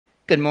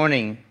Good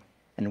morning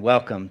and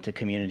welcome to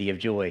Community of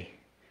Joy.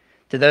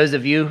 To those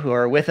of you who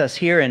are with us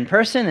here in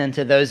person and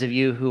to those of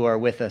you who are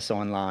with us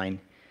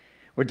online,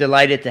 we're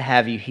delighted to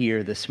have you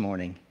here this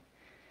morning.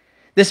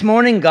 This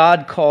morning,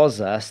 God calls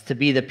us to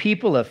be the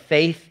people of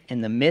faith in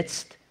the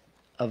midst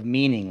of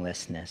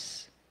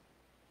meaninglessness.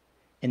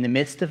 In the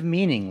midst of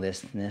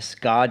meaninglessness,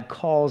 God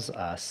calls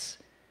us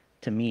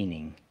to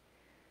meaning.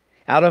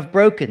 Out of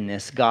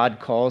brokenness, God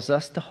calls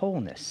us to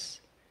wholeness.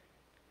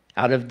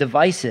 Out of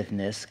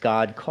divisiveness,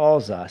 God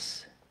calls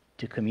us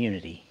to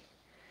community.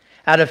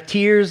 Out of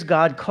tears,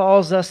 God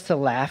calls us to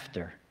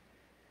laughter.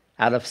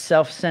 Out of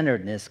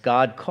self-centeredness,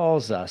 God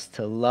calls us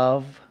to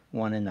love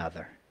one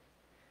another.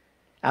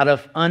 Out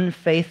of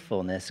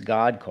unfaithfulness,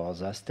 God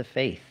calls us to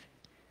faith.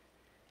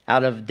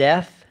 Out of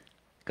death,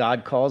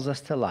 God calls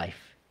us to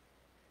life.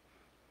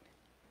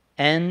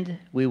 And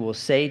we will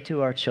say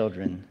to our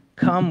children,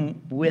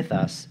 "Come with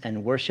us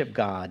and worship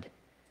God,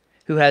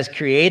 who has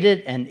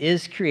created and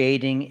is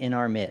creating in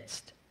our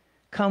midst.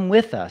 Come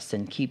with us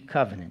and keep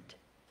covenant.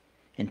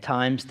 In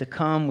times to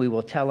come, we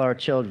will tell our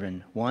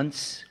children,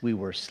 once we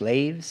were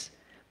slaves,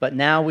 but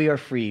now we are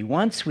free.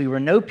 Once we were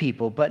no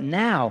people, but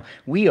now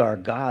we are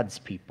God's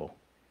people.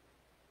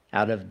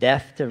 Out of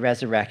death to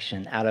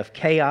resurrection, out of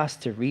chaos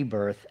to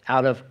rebirth,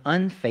 out of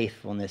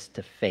unfaithfulness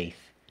to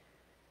faith.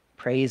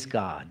 Praise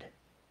God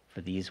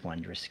for these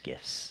wondrous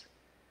gifts."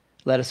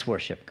 Let us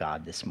worship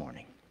God this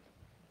morning.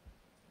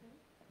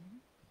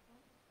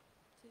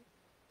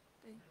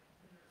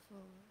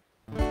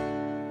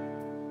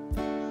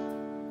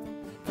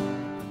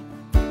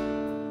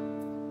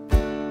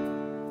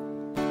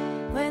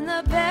 When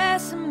the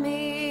best of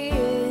me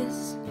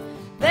is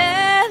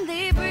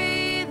barely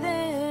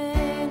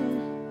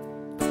breathing,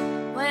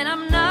 when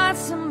I'm not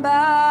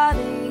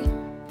somebody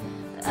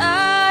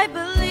I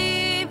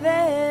believe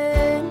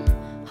in,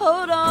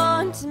 hold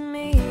on to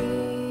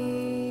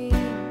me.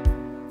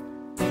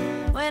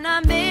 When I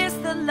miss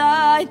the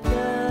light,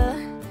 the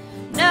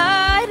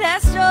night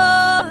has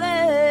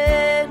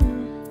stolen,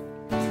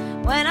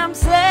 when I'm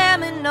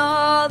slamming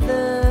all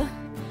the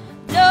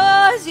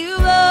doors you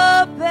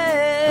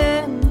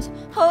opened,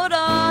 hold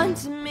on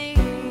to me.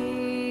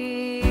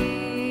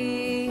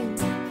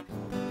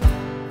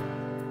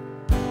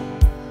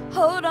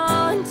 Hold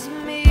on to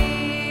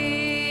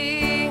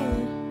me.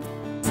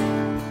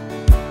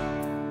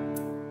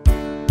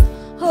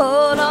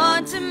 Hold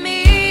on to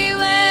me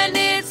when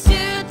it's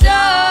too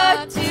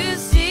dark to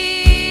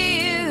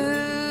see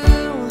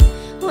you,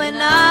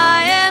 when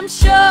I am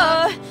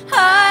sure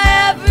I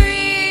have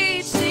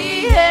reached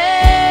the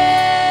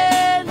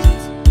end.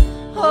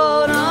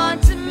 Hold on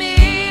to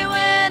me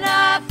when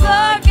I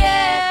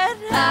forget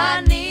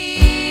I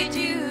need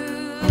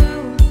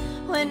you,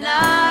 when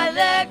I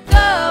let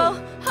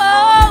go,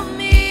 hold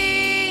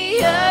me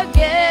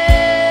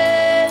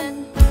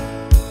again.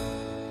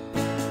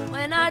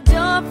 When I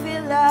don't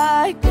feel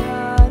like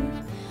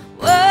I'm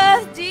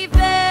worth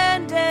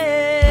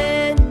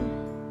defending,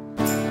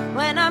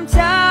 when I'm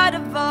tired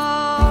of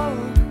all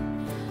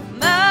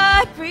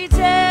my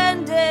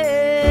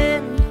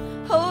pretending,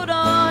 hold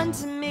on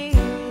to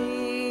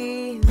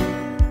me.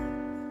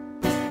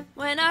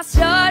 When I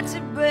start to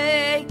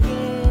break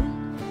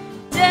in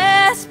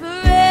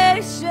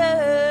desperation,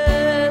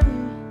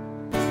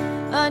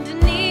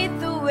 underneath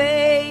the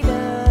weight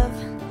of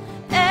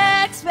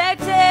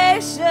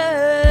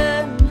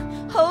expectation,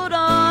 hold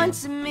on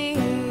to me.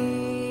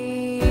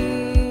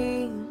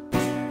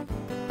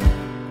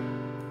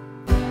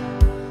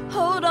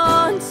 Hold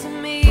on to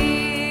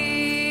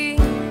me.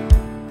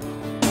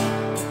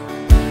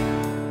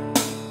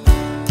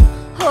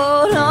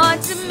 Hold on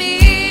to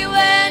me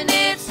when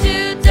it's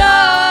too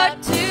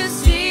dark to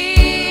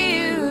see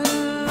you,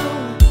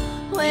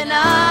 when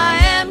I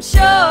am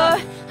sure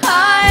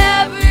I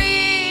have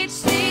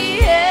reached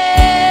the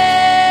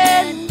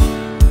end.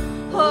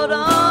 Hold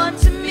on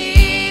to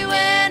me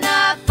when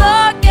I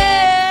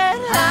forget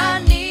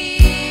I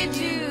need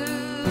you,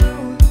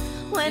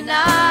 when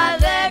I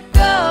let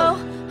go,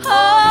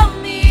 hold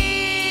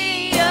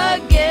me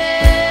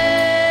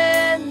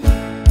again.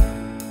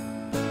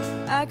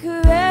 I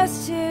could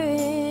rest here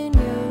in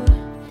your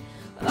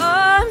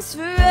arms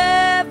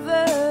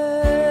forever,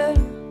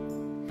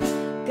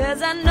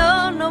 'cause I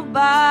know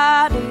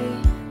nobody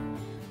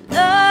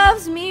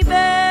loves me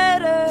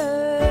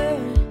better.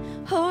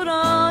 Hold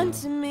on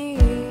to me.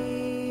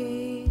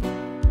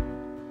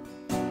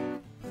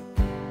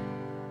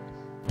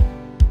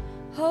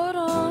 Hold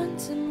on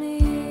to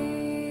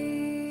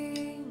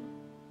me.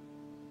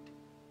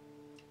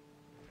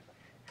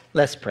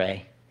 Let's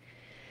pray.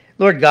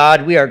 Lord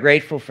God, we are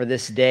grateful for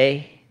this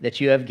day that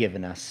you have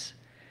given us,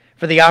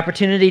 for the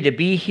opportunity to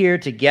be here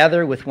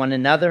together with one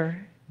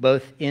another,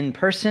 both in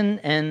person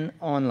and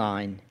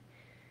online.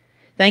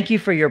 Thank you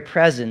for your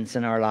presence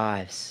in our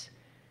lives,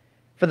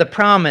 for the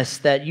promise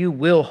that you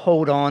will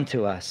hold on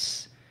to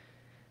us,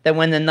 that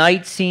when the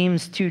night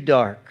seems too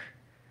dark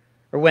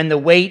or when the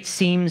weight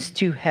seems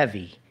too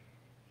heavy,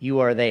 you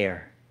are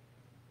there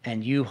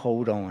and you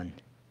hold on.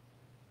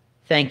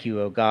 Thank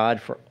you, O God,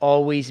 for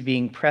always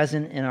being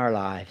present in our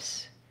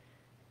lives,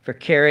 for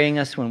carrying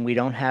us when we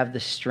don't have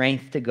the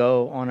strength to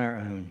go on our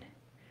own,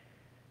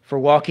 for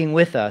walking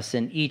with us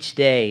in each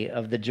day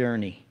of the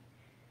journey,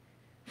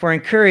 for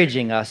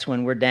encouraging us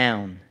when we're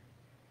down,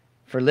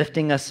 for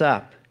lifting us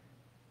up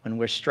when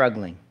we're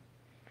struggling,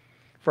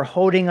 for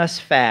holding us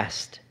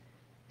fast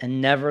and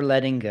never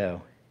letting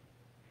go,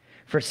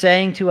 for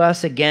saying to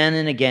us again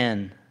and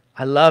again,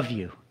 I love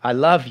you, I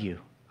love you,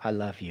 I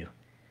love you.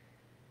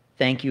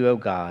 Thank you, O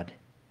God,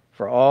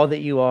 for all that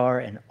you are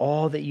and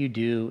all that you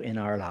do in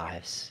our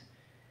lives.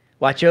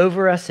 Watch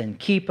over us and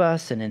keep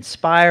us and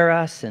inspire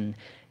us and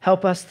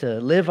help us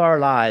to live our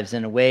lives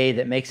in a way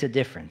that makes a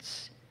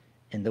difference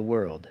in the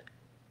world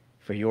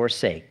for your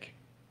sake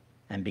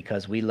and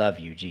because we love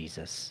you,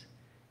 Jesus.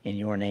 In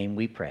your name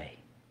we pray.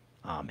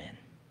 Amen.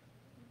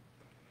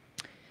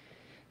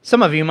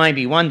 Some of you might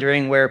be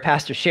wondering where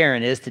Pastor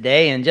Sharon is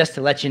today, and just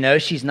to let you know,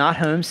 she's not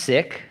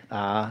homesick.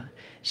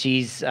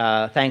 She's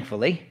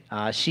thankfully.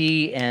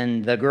 She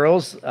and the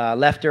girls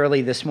left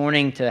early this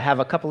morning to have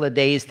a couple of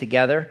days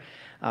together,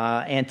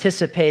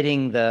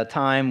 anticipating the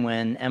time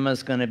when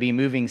Emma's going to be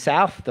moving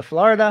south to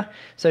Florida,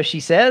 so she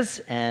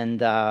says, and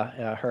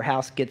her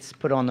house gets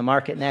put on the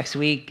market next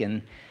week,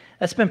 and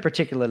that's been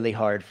particularly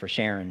hard for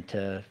Sharon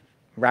to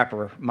wrap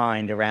her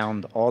mind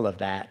around all of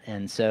that,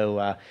 and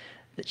so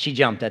she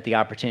jumped at the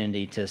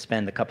opportunity to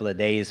spend a couple of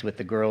days with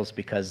the girls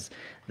because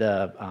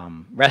the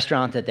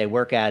restaurant that they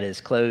work at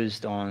is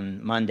closed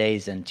on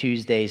Mondays and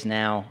Tuesdays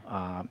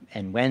now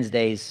and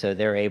Wednesdays, so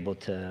they're able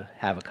to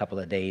have a couple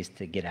of days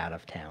to get out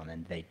of town,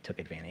 and they took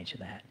advantage of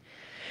that.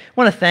 I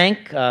want to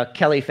thank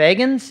Kelly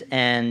Fagans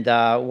and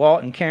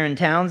Walt and Karen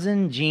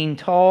Townsend, Jean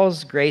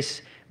Talls,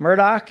 Grace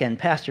Murdoch, and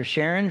Pastor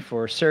Sharon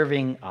for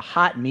serving a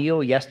hot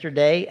meal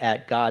yesterday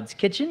at God's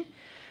Kitchen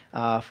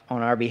on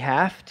our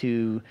behalf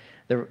to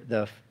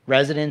the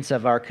residents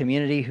of our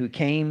community who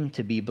came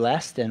to be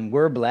blessed and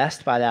were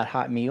blessed by that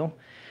hot meal.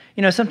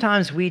 You know,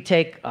 sometimes we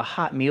take a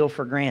hot meal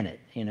for granted.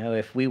 You know,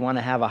 if we want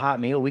to have a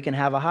hot meal, we can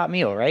have a hot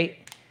meal, right?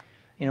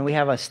 You know, we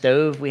have a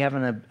stove, we have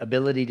an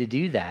ability to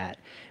do that.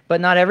 But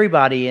not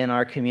everybody in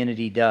our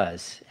community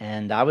does.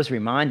 And I was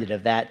reminded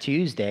of that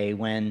Tuesday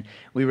when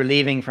we were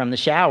leaving from the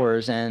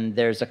showers, and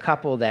there's a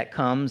couple that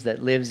comes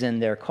that lives in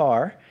their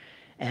car,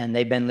 and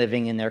they've been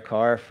living in their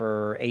car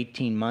for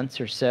 18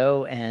 months or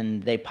so,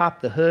 and they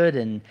popped the hood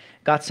and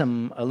got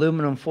some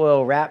aluminum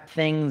foil wrap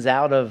things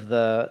out of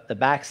the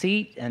back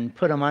seat and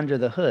put them under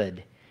the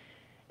hood.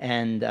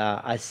 And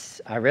I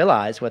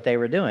realized what they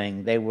were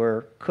doing. They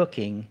were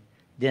cooking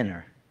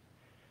dinner.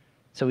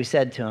 So we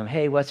said to them,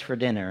 hey, what's for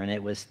dinner? And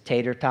it was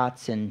tater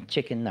tots and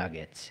chicken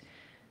nuggets.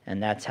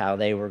 And that's how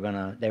they were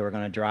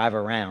gonna drive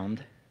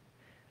around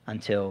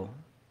until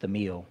the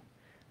meal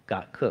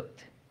got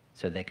cooked,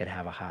 so they could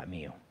have a hot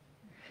meal.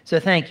 So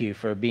thank you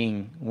for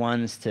being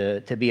ones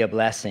to be a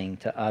blessing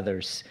to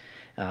others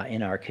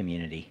in our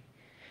community.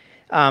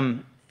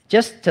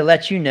 Just to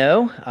let you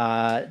know,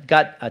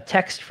 got a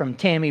text from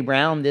Tammy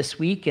Brown this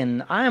week,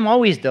 and I am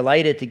always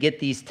delighted to get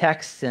these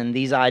texts and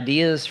these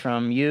ideas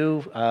from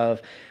you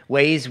of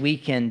ways we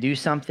can do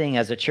something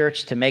as a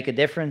church to make a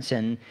difference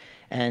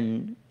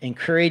and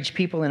encourage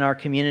people in our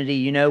community.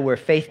 You know, we're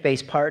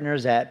faith-based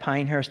partners at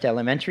Pinehurst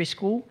Elementary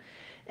School.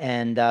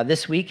 And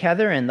this week,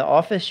 Heather, in the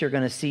office, you're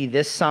going to see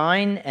this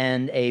sign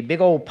and a big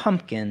old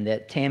pumpkin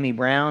that Tammy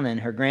Brown and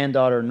her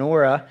granddaughter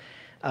Nora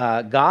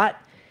got.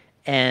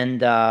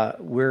 And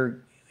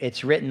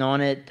it's written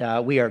on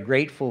it, we are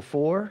grateful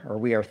for, or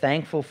we are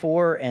thankful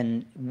for.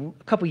 And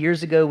a couple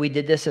years ago, we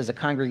did this as a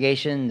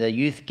congregation. The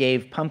youth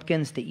gave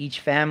pumpkins to each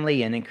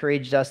family and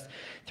encouraged us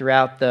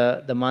throughout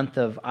the month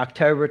of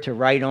October to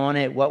write on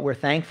it what we're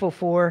thankful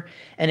for.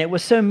 And it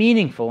was so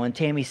meaningful. And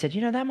Tammy said,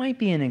 you know, that might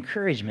be an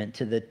encouragement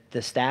to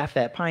the staff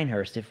at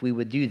Pinehurst if we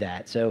would do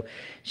that. So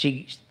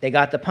they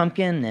got the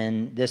pumpkin,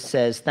 and this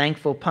says,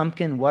 thankful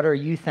pumpkin, what are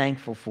you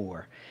thankful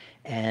for?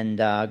 And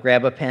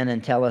grab a pen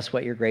and tell us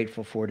what you're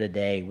grateful for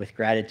today with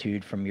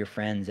gratitude from your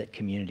friends at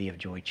Community of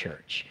Joy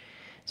Church.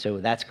 So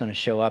that's going to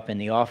show up in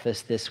the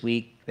office this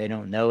week. They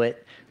don't know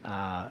it,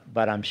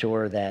 but I'm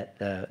sure that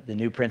the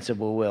new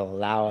principal will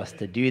allow us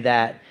to do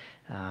that,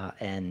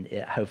 and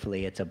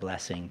hopefully it's a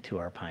blessing to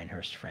our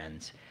Pinehurst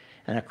friends.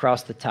 And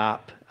across the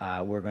top,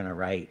 we're going to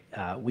write,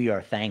 we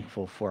are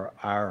thankful for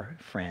our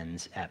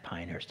friends at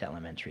Pinehurst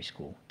Elementary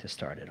School to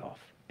start it off,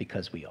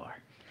 because we are.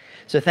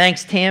 So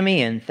thanks,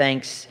 Tammy, and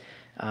thanks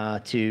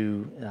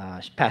to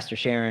Pastor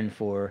Sharon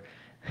for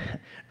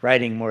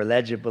writing more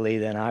legibly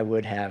than I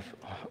would have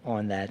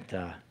on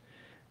that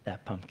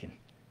pumpkin.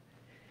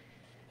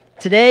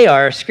 Today,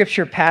 our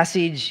scripture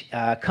passage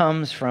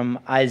comes from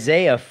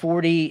Isaiah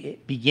 40,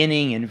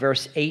 beginning in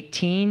verse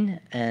 18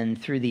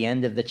 and through the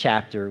end of the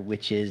chapter,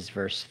 which is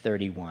verse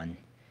 31.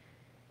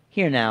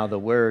 Hear now the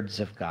words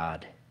of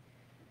God.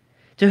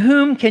 To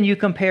whom can you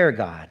compare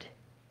God?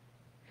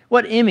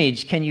 What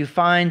image can you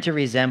find to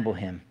resemble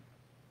him?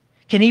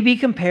 Can he be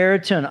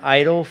compared to an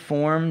idol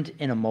formed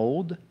in a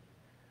mold,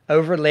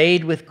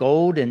 overlaid with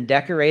gold and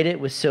decorated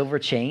with silver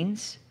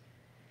chains?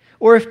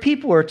 Or if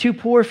people are too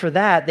poor for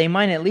that, they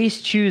might at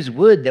least choose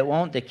wood that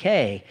won't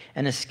decay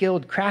and a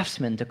skilled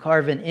craftsman to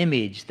carve an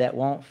image that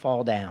won't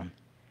fall down.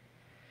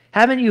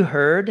 Haven't you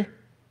heard?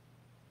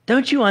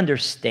 Don't you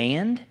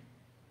understand?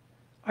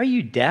 Are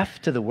you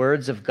deaf to the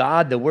words of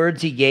God, the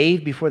words He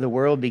gave before the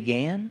world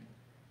began?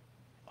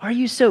 Are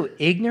you so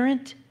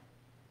ignorant?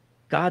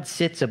 God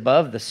sits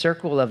above the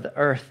circle of the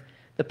earth.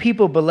 The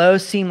people below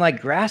seem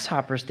like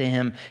grasshoppers to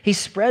Him. He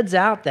spreads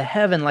out the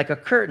heaven like a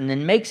curtain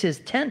and makes His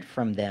tent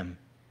from them.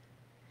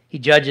 He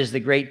judges the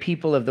great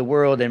people of the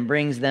world and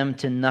brings them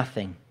to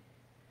nothing.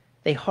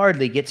 They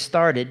hardly get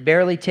started,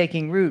 barely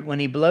taking root when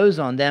He blows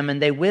on them,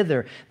 and they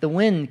wither. The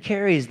wind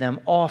carries them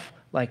off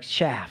like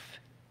chaff.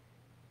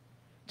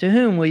 To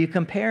whom will you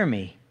compare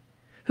me?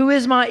 Who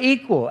is my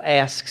equal?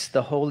 Asks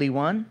the Holy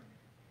One.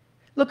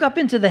 Look up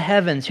into the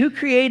heavens. Who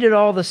created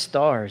all the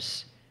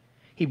stars?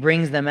 He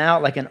brings them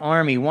out like an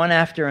army, one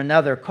after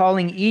another,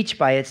 calling each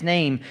by its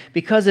name.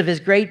 Because of His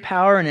great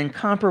power and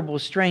incomparable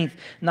strength,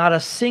 not a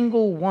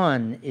single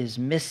one is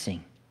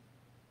missing.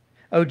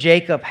 O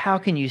Jacob, how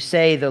can you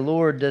say the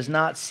Lord does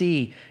not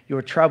see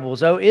your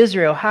troubles? O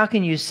Israel, how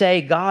can you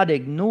say God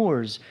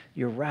ignores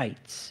your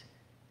rights?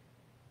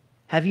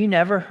 Have you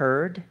never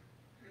heard?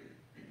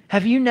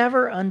 Have you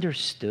never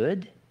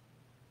understood?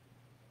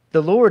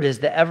 The Lord is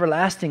the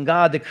everlasting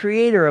God, the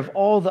creator of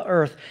all the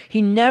earth.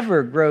 He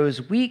never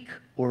grows weak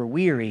or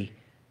weary.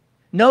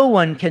 No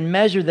one can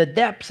measure the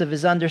depths of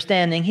His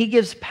understanding. He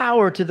gives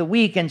power to the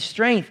weak and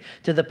strength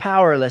to the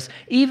powerless.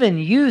 Even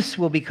youths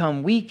will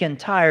become weak and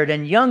tired,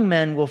 and young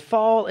men will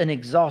fall in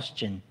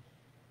exhaustion.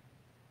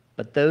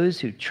 But those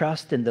who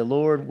trust in the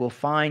Lord will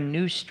find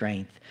new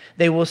strength.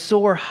 They will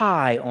soar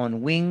high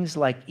on wings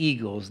like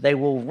eagles. They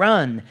will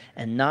run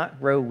and not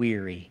grow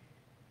weary.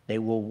 They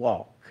will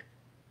walk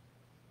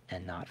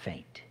and not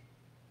faint.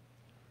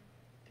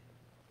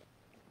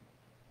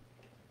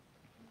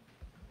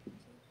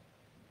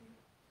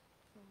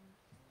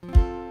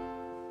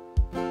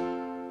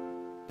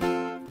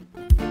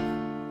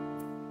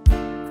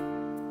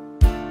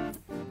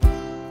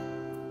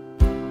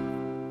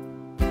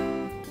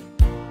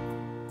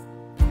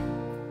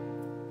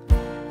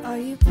 Are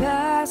you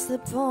past the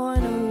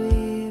point of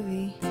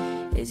weary?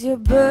 Is your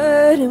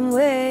burden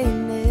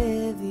weighing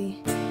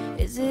heavy?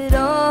 Is it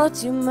all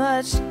too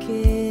much to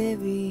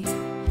carry?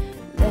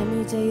 Let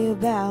me tell you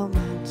about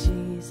my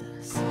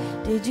Jesus.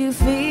 Did you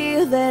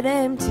feel that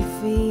empty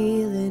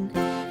feeling?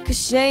 'Cause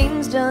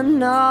shame's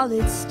done all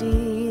it's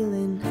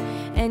stealing,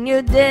 and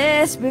you're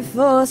desperate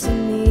for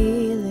some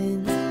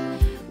healing.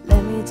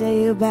 Let me tell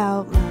you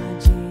about my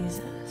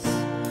Jesus.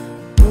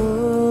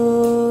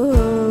 Oh,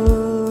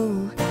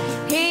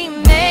 He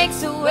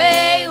makes a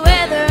way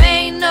where there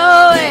ain't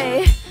no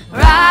way,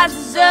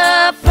 rises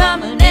up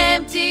from an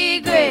empty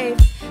grave.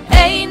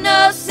 Ain't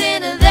no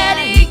sinner that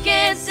He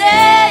can't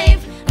save.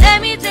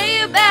 Let me tell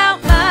you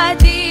about my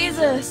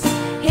Jesus.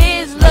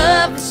 His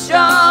love is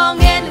strong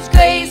and His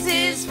grace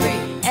is free.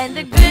 And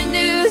the good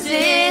news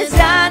is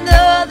I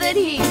know that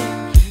He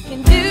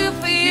can do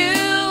for you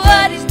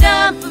what He's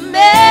done for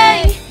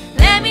me.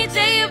 Let me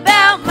tell you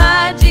about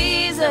my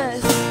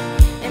Jesus,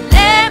 and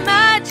let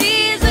my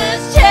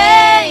Jesus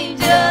change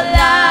your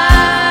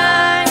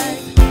life.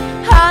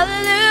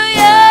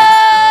 Hallelujah,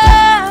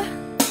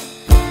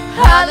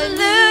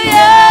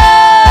 hallelujah,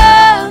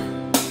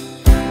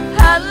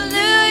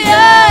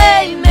 hallelujah,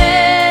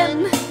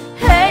 amen,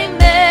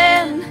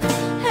 amen,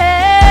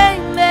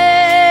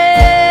 amen.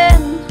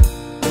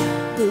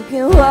 Who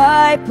can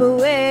wipe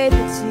away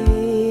the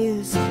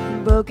tears,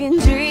 broken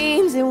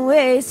dreams and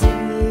wasted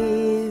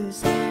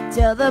years,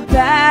 tell the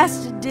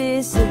past to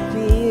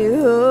disappear?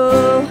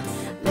 Oh,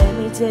 let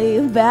me tell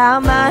you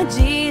about my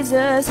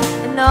Jesus,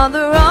 and all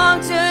the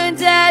wrong turns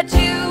that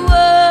you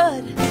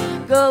would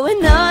go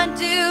and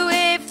undo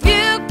if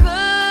you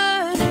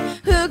could.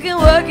 Who can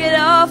work it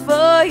all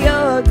for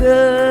your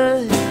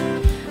good?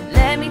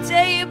 Let me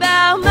tell you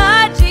about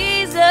my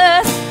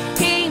Jesus.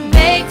 He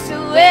makes a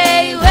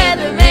way where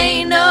there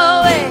ain't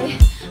no way,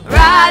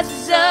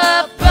 rises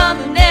up from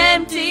an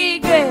empty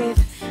grave.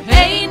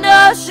 Ain't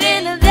no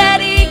sinner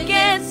that He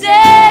can't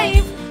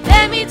save.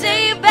 Let me tell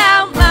you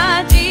about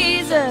my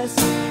Jesus.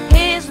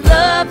 His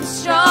love is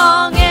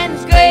strong and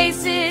His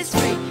grace is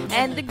free.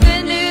 And the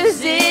good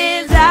news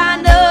is I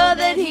know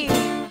that He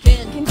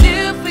can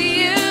do for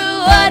you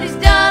what He's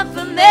done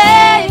for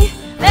me.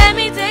 Let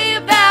me tell you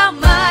about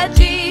my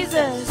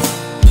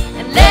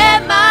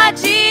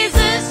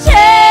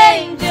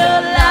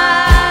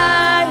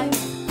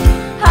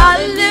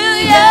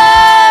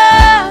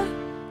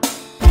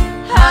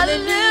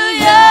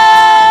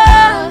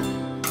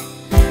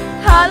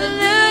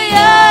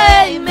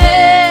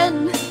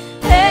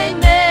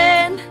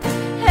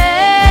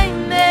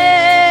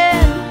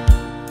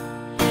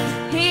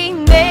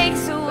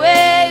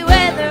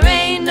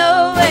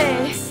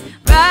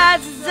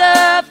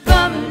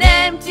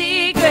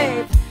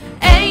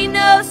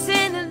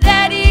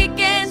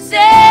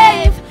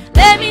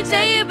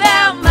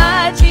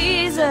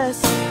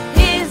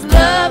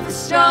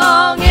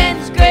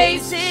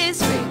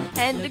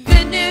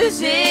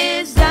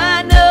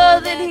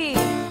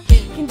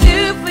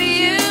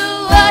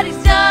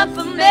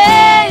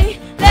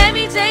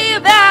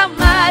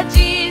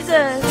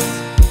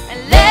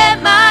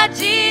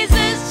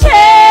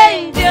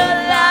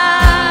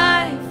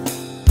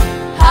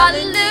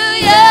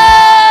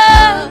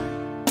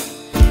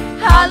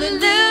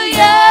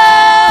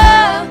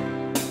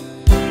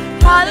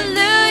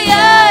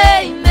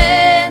Hallelujah,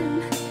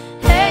 amen,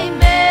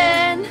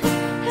 amen,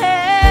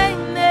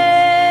 amen.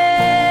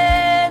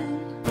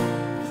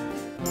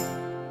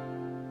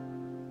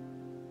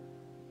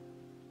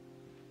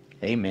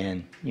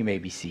 Amen. You may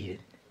be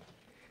seated.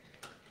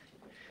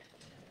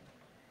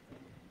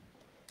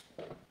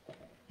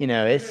 You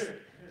know, it's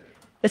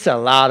a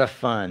lot of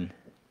fun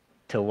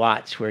to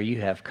watch where you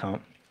have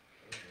come.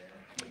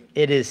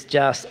 It is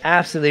just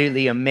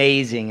absolutely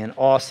amazing and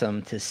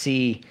awesome to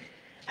see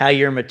how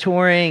you're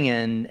maturing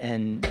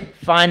and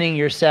finding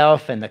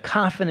yourself and the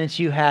confidence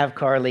you have,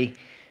 Carly.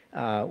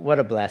 What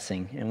a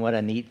blessing and what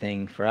a neat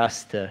thing for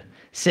us to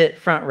sit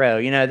front row.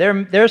 You know,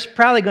 there's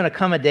probably going to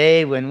come a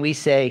day when we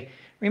say,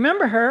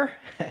 remember her?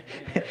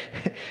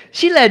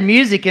 She led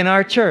music in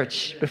our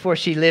church before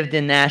she lived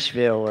in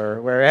Nashville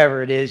or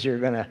wherever it is you're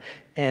going to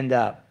end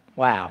up.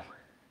 Wow.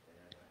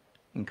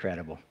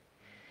 Incredible.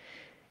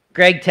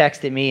 Greg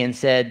texted me and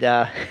said,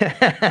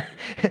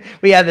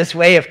 we have this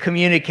way of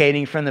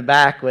communicating from the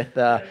back with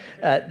that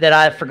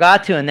I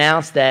forgot to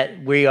announce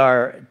that we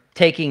are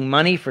taking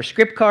money for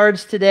script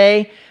cards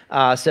today.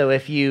 So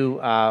if you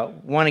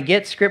want to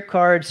get script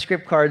cards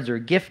are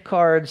gift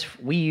cards.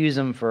 We use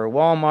them for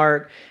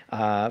Walmart,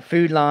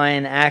 Food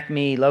Line,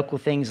 Acme, local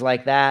things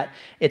like that.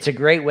 It's a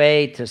great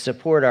way to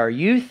support our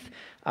youth,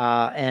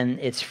 and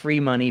it's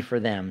free money for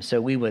them. So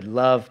we would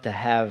love to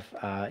have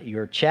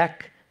your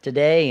check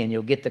today, and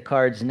you'll get the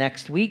cards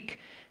next week,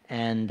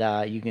 and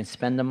you can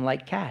spend them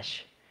like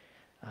cash.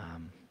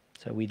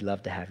 So we'd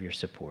love to have your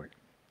support.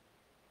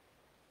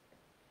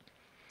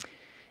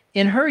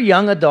 In her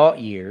young adult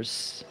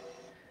years,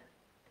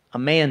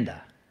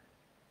 Amanda,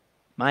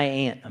 my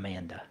Aunt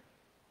Amanda,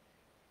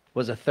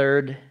 was a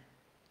 3rd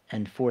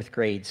and 4th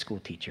grade school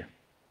teacher.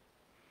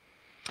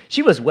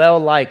 She was well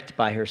liked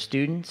by her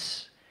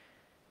students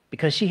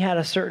because she had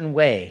a certain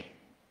way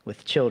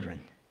with children,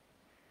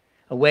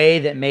 a way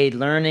that made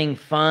learning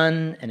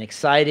fun and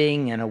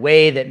exciting, and a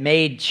way that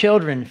made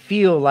children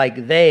feel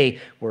like they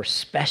were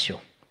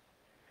special.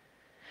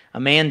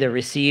 Amanda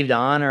received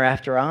honor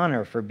after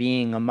honor for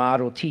being a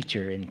model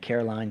teacher in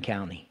Caroline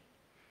County.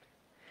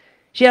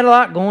 She had a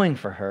lot going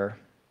for her.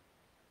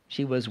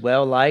 She was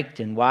well liked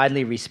and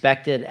widely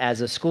respected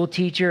as a school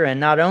teacher, and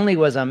not only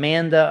was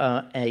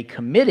Amanda a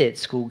committed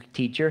school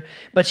teacher,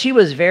 but she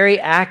was very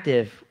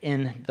active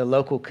in the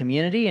local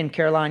community in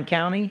Caroline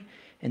County,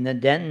 in the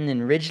Denton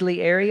and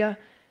Ridgely area,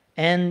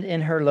 and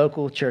in her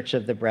local Church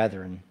of the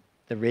Brethren,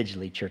 the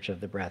Ridgely Church of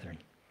the Brethren.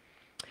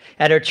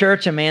 At her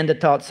church, Amanda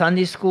taught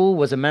Sunday school,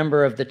 was a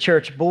member of the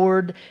church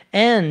board,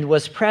 and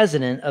was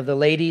president of the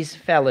Ladies'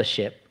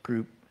 Fellowship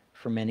group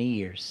for many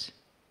years.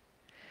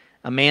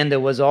 Amanda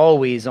was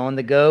always on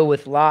the go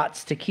with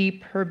lots to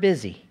keep her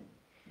busy.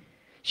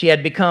 She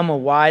had become a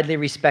widely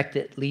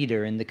respected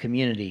leader in the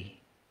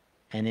community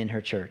and in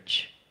her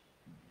church.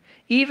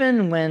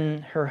 Even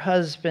when her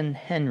husband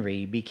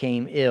Henry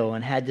became ill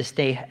and had to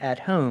stay at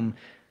home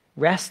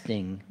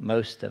resting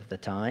most of the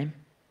time,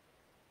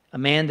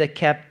 Amanda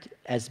kept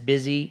as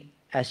busy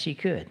as she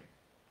could,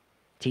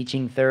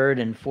 teaching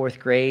 3rd and 4th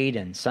grade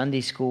and Sunday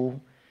school,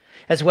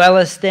 as well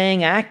as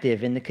staying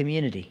active in the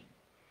community.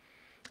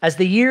 As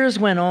the years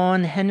went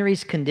on,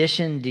 Henry's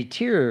condition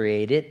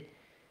deteriorated,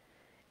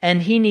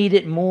 and he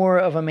needed more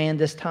of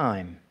Amanda's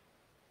time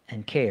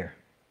and care.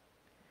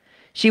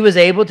 She was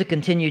able to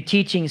continue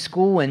teaching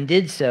school and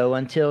did so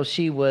until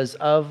she was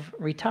of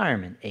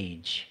retirement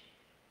age.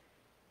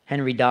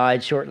 Henry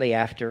died shortly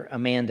after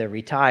Amanda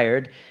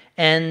retired,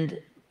 and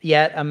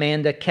yet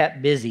Amanda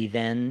kept busy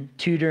then,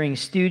 tutoring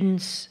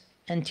students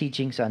and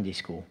teaching Sunday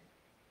school.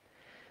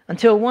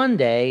 Until one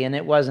day, and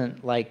it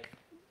wasn't like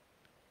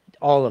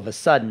all of a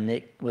sudden,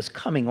 it was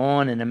coming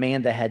on, and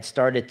Amanda had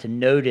started to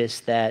notice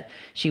that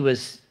she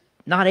was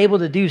not able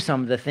to do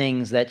some of the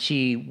things that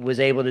she was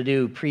able to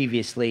do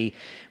previously.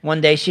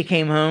 One day she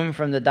came home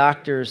from a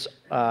doctor's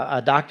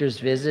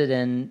visit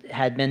and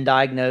had been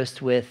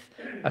diagnosed with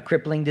a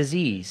crippling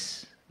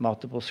disease,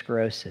 multiple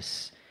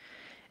sclerosis.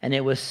 And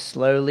it was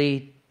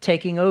slowly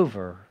taking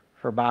over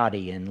her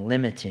body and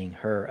limiting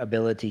her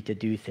ability to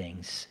do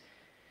things.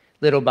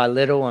 Little by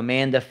little,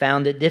 Amanda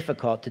found it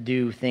difficult to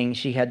do things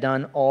she had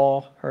done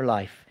all her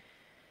life.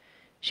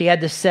 She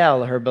had to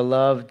sell her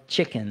beloved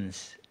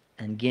chickens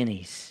and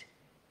guineas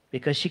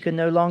because she could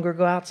no longer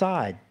go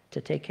outside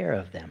to take care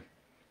of them.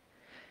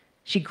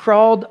 She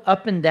crawled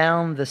up and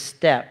down the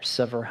steps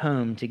of her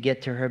home to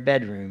get to her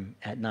bedroom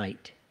at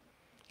night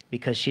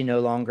because she no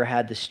longer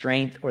had the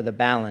strength or the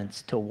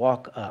balance to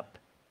walk up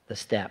the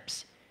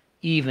steps,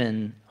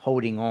 even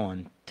holding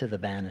on to the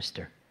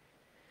banister.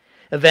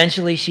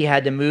 Eventually, she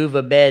had to move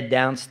a bed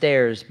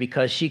downstairs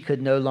because she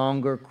could no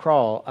longer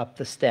crawl up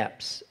the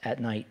steps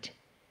at night.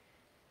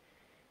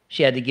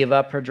 She had to give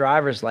up her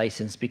driver's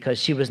license because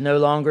she was no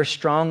longer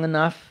strong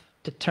enough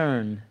to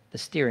turn the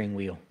steering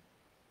wheel.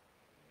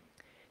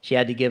 She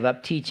had to give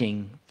up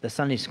teaching the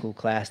Sunday school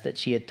class that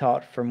she had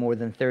taught for more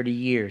than 30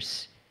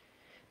 years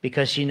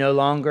because she no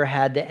longer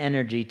had the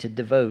energy to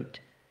devote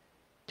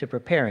to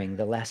preparing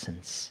the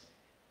lessons.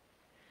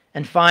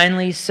 And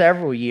finally,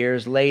 several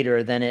years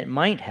later than it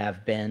might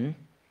have been,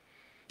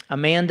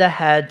 Amanda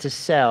had to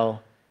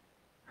sell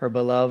her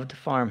beloved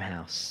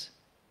farmhouse,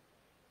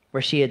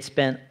 where she had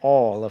spent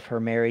all of her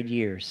married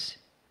years.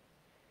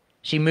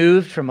 She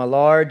moved from a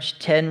large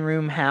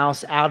 10-room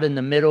house out in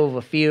the middle of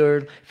a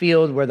field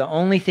where the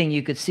only thing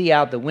you could see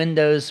out the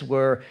windows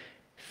were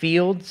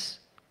fields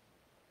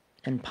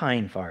and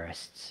pine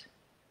forests,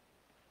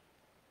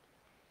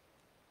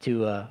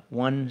 to a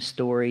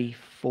 1-story,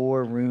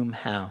 4-room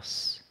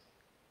house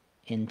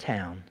in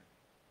town,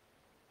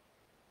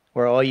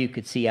 where all you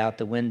could see out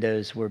the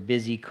windows were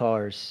busy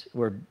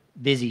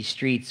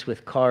streets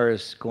with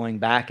cars going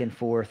back and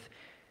forth,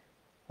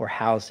 or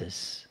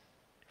houses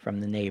from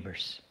the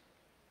neighbors.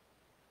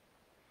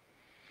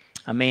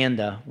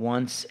 Amanda,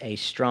 once a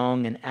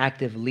strong and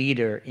active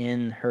leader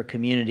in her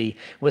community,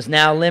 was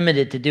now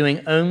limited to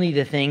doing only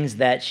the things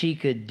that she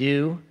could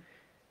do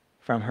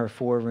from her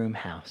 4-room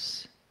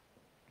house.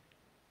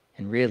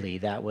 And really,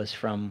 that was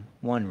from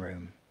one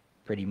room,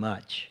 pretty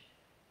much,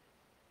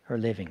 her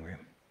living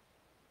room.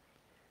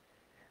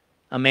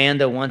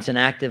 Amanda, once an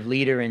active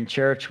leader in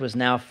church, was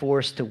now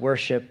forced to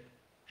worship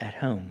at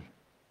home.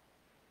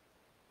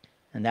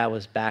 And that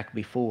was back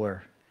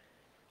before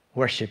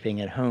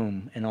worshiping at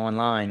home and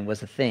online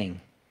was a thing.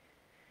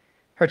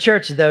 Her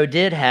church, though,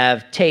 did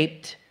have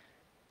taped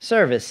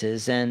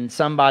services, and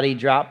somebody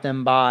dropped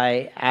them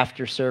by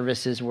after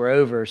services were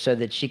over so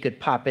that she could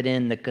pop it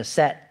in the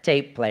cassette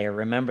tape player.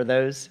 Remember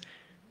those?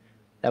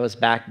 That was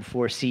back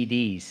before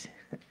CDs.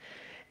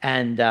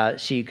 And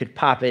she could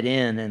pop it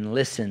in and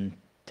listen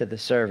to the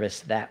service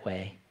that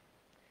way.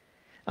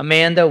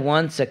 Amanda,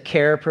 once a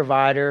care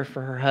provider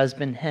for her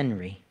husband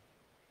Henry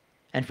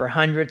and for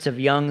hundreds of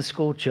young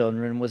school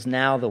children, was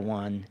now the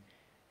one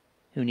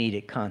who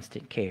needed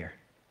constant care.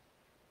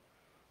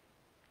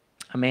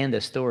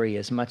 Amanda's story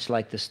is much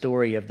like the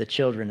story of the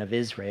children of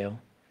Israel.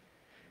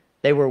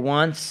 They were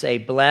once a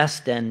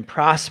blessed and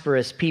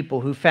prosperous people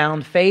who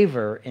found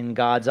favor in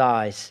God's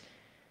eyes.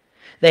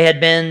 They had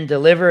been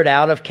delivered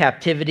out of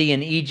captivity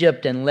in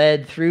Egypt and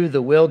led through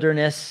the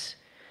wilderness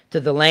to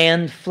the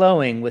land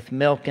flowing with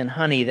milk and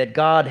honey that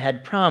God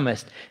had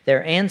promised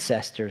their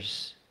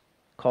ancestors,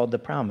 called the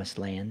Promised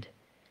Land.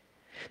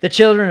 The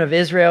children of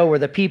Israel were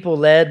the people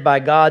led by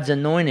God's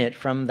anointed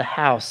from the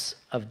house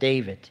of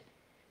David.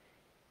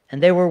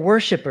 And they were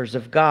worshipers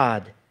of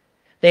God.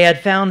 They had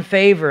found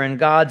favor in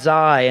God's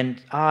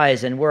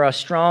eyes and were a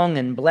strong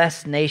and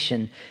blessed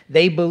nation.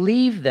 They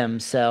believed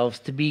themselves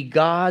to be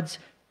God's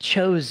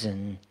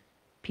chosen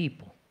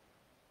people.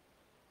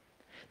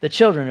 The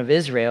children of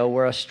Israel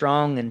were a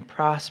strong and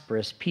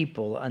prosperous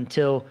people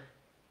until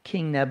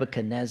King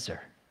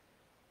Nebuchadnezzar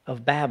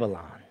of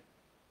Babylon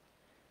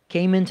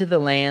came into the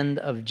land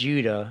of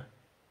Judah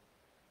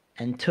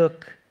and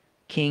took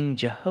King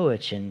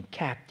Jehoiachin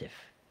captive,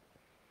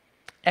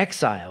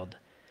 exiled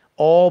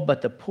all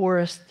but the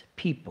poorest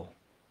people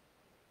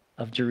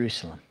of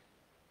Jerusalem.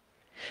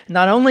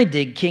 Not only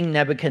did King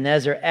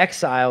Nebuchadnezzar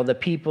exile the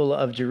people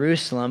of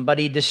Jerusalem, but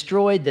he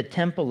destroyed the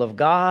temple of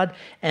God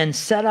and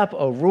set up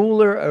a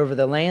ruler over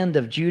the land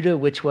of Judah,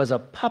 which was a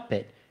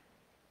puppet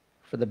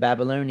for the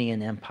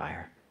Babylonian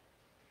Empire.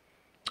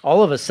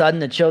 All of a sudden,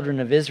 the children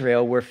of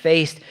Israel were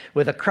faced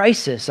with a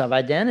crisis of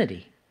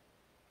identity.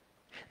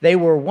 They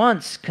were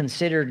once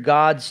considered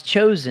God's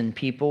chosen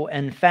people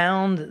and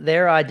found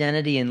their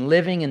identity in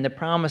living in the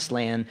Promised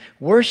Land,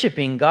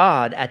 worshiping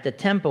God at the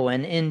temple,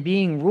 and in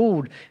being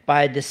ruled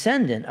by a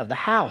descendant of the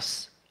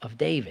house of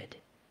David.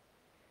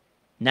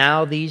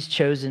 Now these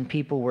chosen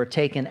people were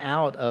taken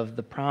out of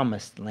the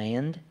Promised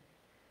Land.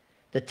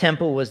 The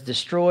temple was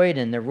destroyed,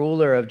 and the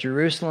ruler of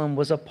Jerusalem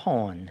was a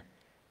pawn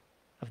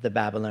of the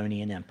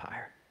Babylonian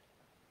Empire.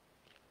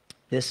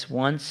 This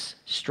once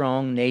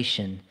strong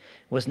nation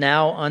was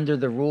now under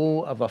the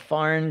rule of a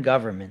foreign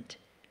government,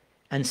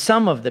 and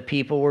some of the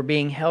people were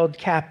being held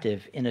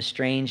captive in a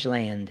strange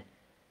land.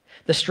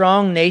 The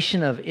strong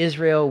nation of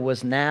Israel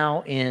was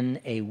now in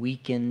a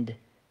weakened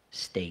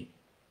state.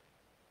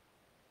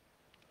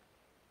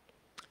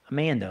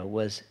 Amanda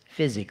was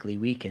physically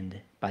weakened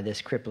by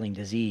this crippling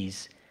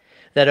disease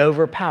that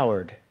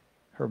overpowered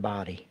her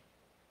body.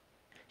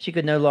 She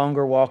could no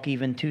longer walk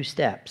even 2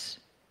 steps.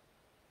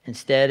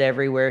 Instead,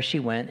 everywhere she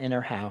went in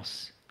her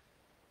house,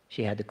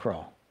 she had to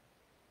crawl.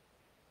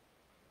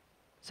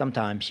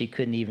 Sometimes she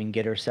couldn't even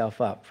get herself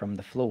up from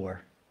the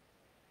floor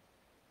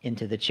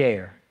into the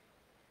chair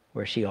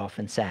where she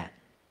often sat.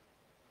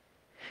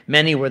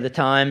 Many were the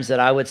times that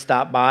I would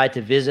stop by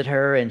to visit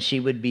her, and she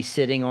would be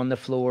sitting on the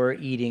floor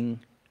eating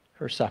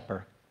her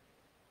supper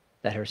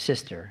that her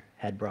sister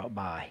had brought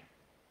by.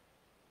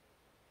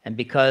 And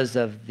because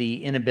of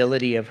the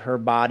inability of her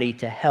body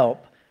to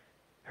help,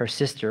 her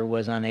sister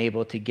was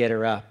unable to get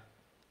her up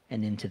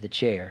and into the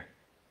chair.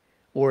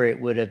 Or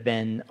it would have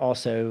been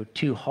also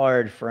too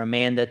hard for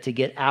Amanda to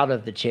get out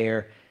of the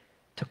chair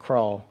to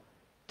crawl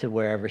to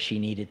wherever she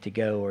needed to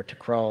go, or to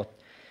crawl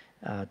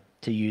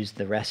to use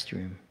the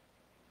restroom.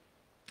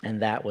 And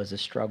that was a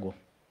struggle.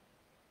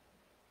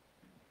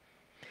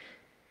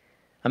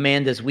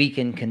 Amanda's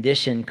weakened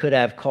condition could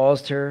have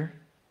caused her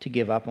to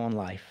give up on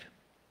life.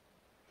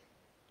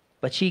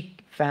 But she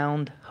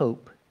found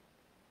hope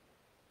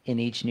in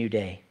each new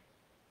day.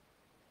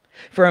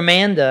 For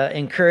Amanda,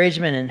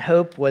 encouragement and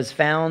hope was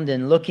found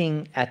in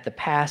looking at the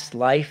past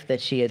life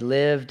that she had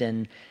lived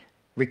and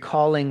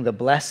recalling the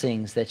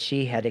blessings that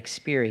she had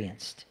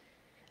experienced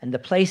and the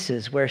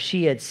places where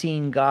she had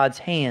seen God's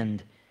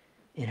hand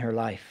in her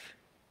life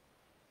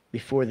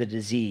before the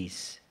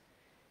disease.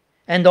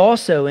 And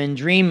also in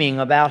dreaming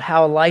about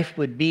how life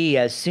would be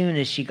as soon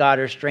as she got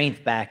her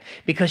strength back,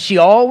 because she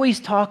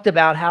always talked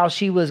about how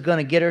she was going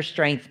to get her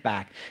strength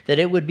back, that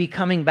it would be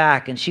coming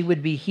back and she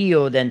would be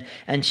healed and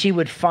she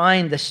would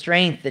find the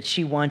strength that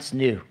she once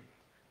knew.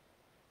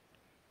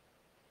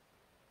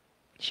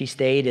 She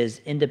stayed as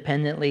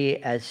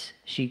independently as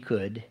she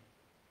could.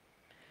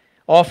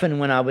 Often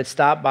when I would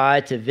stop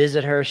by to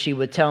visit her, she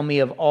would tell me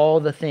of all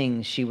the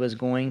things she was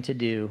going to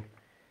do.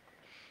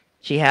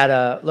 She had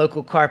a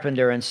local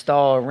carpenter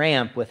install a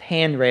ramp with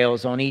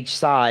handrails on each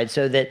side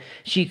so that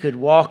she could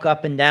walk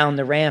up and down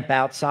the ramp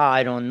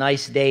outside on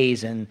nice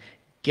days and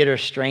get her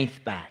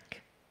strength back.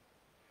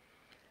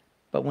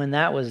 But when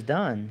that was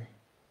done,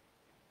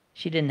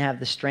 she didn't have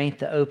the strength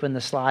to open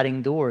the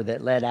sliding door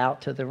that led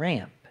out to the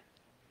ramp.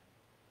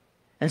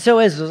 And so,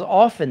 as is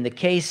often the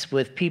case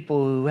with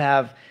people who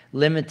have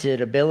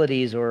limited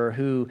abilities or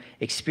who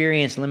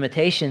experience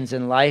limitations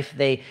in life,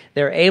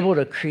 they're able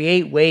to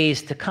create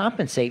ways to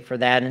compensate for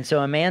that. And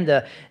so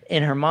Amanda,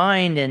 in her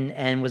mind,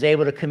 and was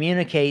able to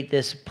communicate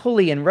this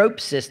pulley and rope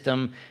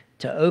system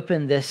to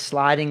open this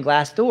sliding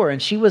glass door.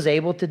 And she was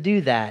able to do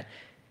that.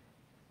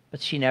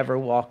 But she never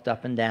walked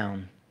up and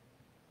down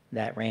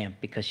that ramp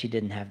because she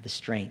didn't have the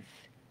strength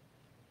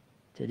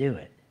to do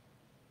it.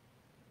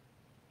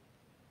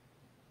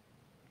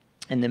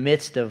 In the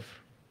midst of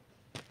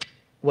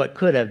what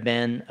could have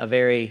been a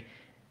very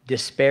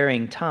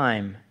despairing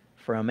time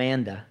for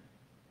Amanda,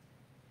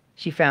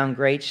 she found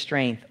great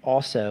strength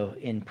also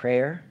in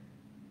prayer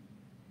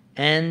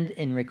and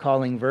in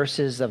recalling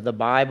verses of the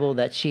Bible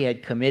that she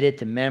had committed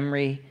to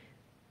memory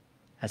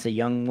as a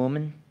young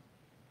woman.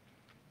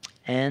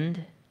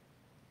 And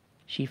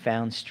she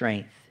found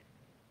strength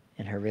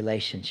in her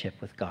relationship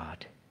with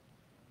God.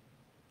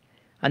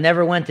 I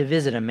never went to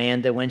visit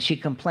Amanda when she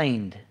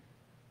complained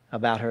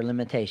about her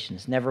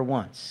limitations. Never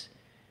once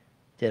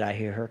did I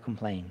hear her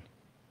complain.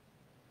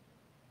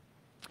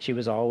 She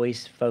was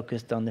always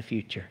focused on the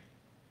future.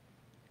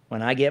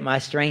 When I get my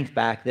strength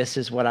back, this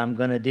is what I'm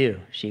going to do,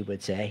 she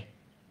would say.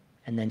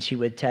 And then she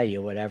would tell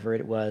you whatever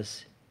it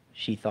was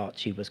she thought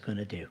she was going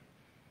to do.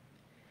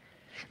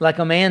 Like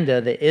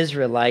Amanda, the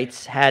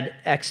Israelites had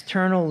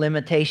external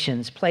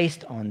limitations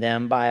placed on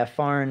them by a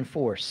foreign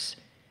force.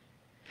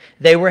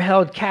 They were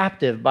held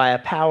captive by a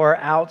power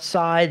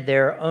outside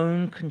their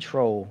own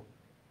control,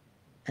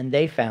 and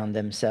they found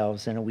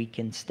themselves in a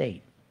weakened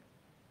state.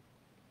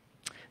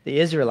 The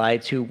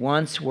Israelites, who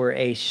once were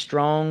a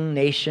strong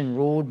nation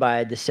ruled by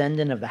a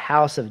descendant of the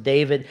house of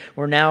David,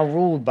 were now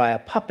ruled by a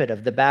puppet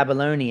of the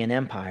Babylonian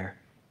Empire.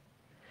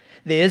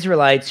 The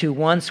Israelites, who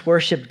once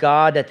worshipped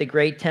God at the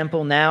great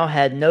temple, now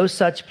had no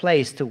such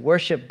place to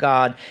worship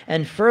God,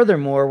 and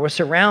furthermore were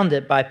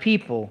surrounded by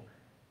people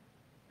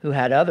who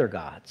had other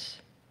gods.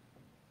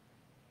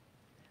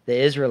 The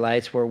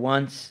Israelites who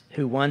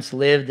once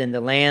lived in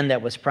the land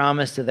that was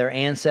promised to their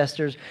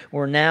ancestors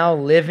were now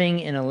living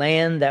in a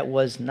land that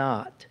was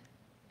not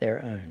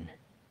their own.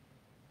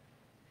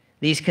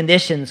 These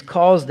conditions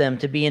caused them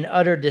to be in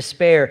utter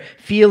despair,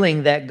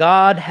 feeling that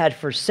God had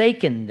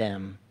forsaken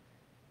them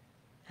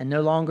and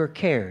no longer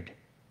cared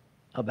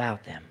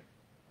about them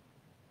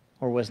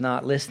or was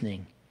not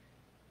listening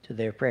to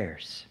their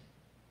prayers.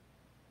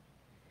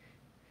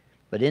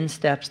 But in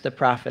steps the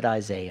prophet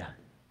Isaiah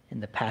in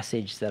the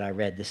passage that I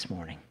read this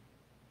morning.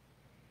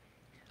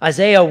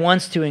 Isaiah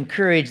wants to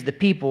encourage the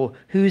people,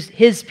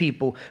 his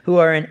people who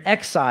are in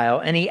exile,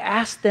 and he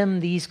asks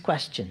them these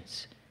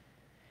questions.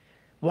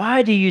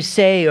 Why do you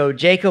say, O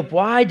Jacob?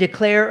 Why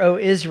declare, O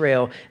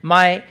Israel?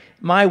 My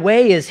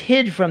way is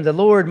hid from the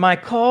Lord. My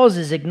cause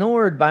is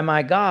ignored by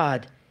my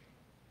God.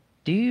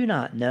 Do you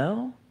not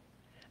know?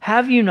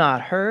 Have you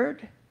not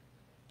heard?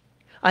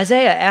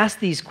 Isaiah asked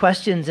these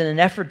questions in an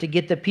effort to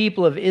get the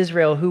people of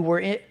Israel who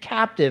were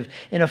captive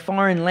in a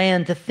foreign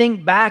land to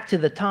think back to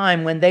the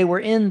time when they were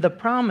in the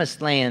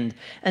promised land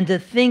and to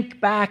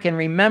think back and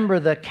remember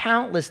the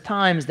countless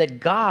times that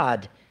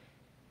God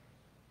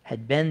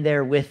had been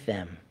there with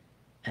them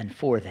and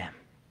for them.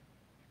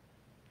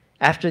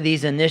 After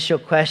these initial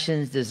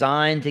questions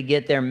designed to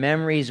get their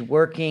memories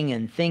working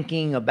and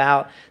thinking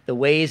about the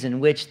ways in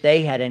which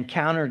they had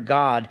encountered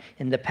God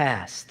in the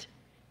past,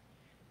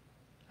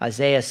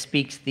 Isaiah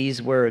speaks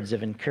these words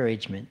of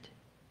encouragement.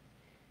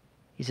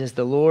 He says,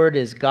 "The Lord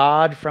is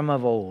God from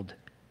of old,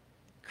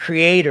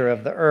 creator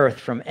of the earth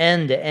from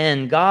end to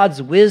end.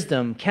 God's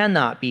wisdom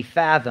cannot be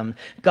fathomed.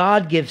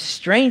 God gives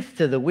strength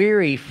to the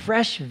weary,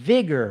 fresh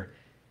vigor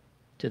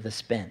to the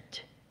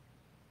spent."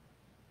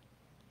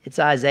 It's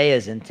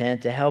Isaiah's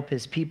intent to help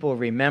his people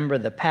remember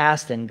the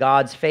past and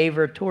God's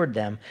favor toward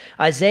them.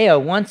 Isaiah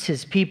wants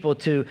his people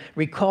to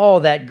recall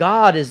that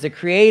God is the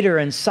creator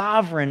and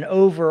sovereign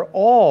over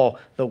all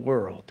the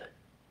world.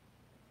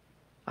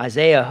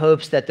 Isaiah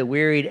hopes that the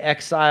wearied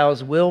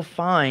exiles will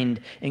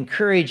find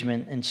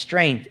encouragement and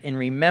strength in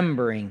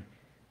remembering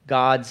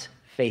God's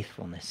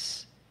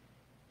faithfulness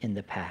in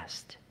the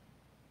past.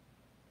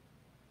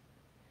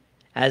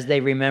 As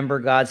they remember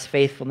God's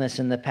faithfulness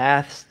in the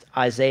past,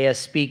 Isaiah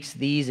speaks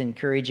these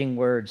encouraging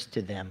words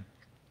to them.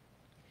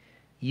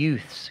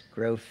 Youths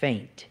grow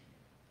faint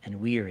and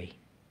weary,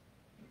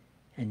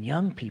 and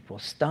young people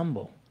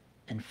stumble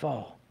and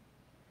fall.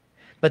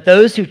 But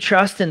those who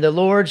trust in the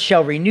Lord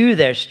shall renew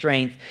their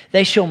strength.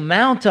 They shall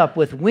mount up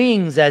with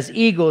wings as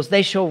eagles.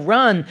 They shall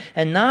run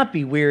and not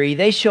be weary.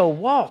 They shall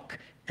walk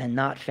and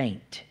not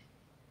faint.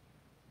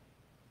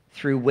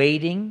 Through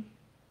waiting,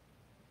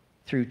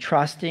 through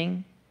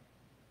trusting,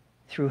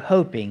 through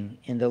hoping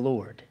in the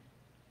Lord.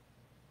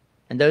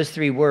 And those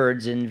three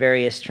words in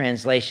various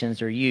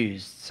translations are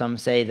used. Some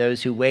say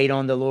those who wait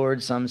on the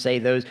Lord, some say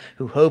those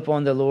who hope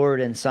on the Lord,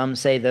 and some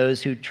say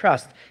those who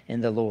trust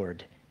in the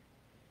Lord.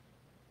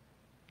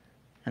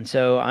 And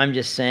so I'm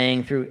just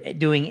saying, through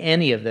doing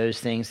any of those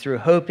things, through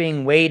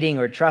hoping, waiting,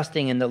 or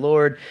trusting in the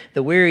Lord,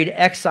 the wearied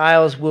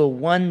exiles will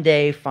one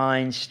day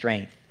find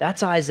strength.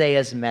 That's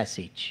Isaiah's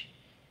message.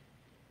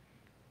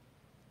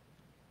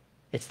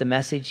 It's the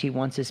message he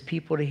wants his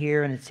people to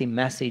hear, and it's the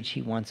message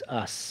he wants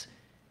us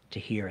to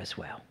hear as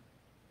well.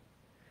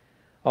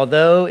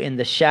 Although in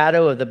the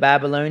shadow of the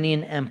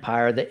Babylonian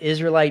Empire, the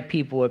Israelite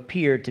people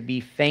appeared to be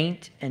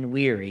faint and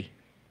weary,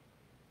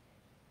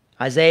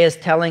 Isaiah is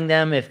telling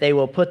them if they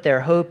will put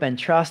their hope and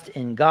trust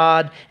in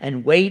God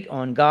and wait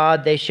on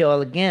God, they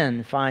shall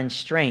again find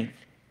strength.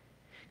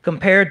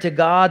 Compared to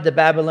God, the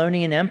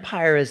Babylonian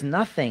Empire is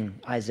nothing,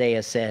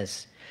 Isaiah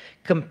says.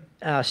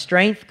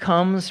 Strength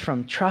comes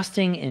from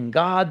trusting in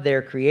God,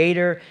 their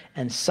creator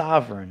and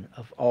sovereign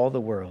of all the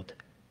world.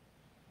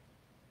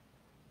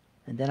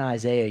 And then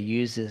Isaiah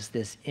uses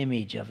this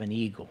image of an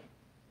eagle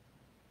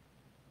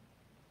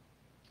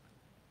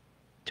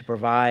to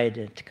provide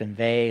and to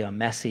convey a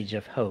message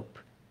of hope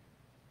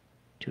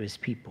to his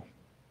people,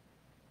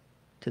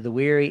 to the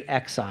weary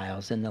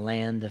exiles in the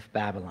land of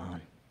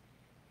Babylon.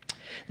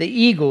 The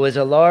eagle is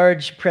a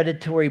large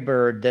predatory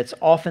bird that's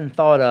often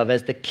thought of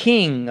as the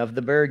king of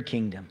the bird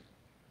kingdom.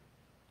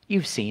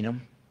 You've seen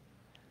them,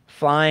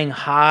 flying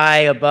high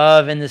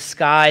above in the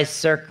sky,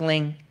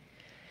 circling.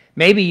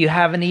 Maybe you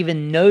haven't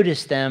even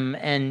noticed them,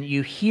 and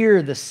you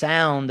hear the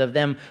sound of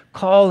them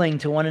calling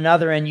to one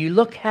another, and you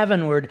look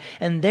heavenward,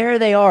 and there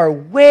they are,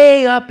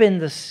 way up in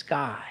the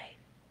sky,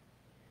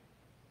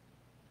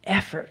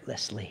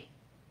 effortlessly,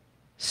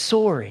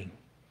 soaring,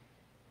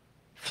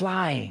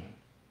 flying.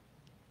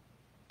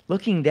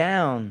 Looking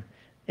down,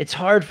 it's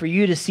hard for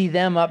you to see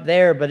them up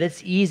there, but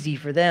it's easy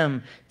for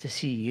them to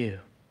see you.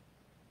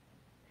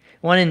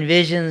 One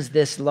envisions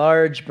this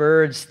large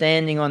bird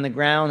standing on the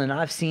ground, and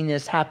I've seen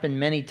this happen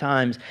many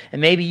times,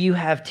 and maybe you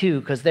have too,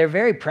 because they're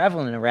very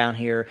prevalent around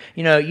here.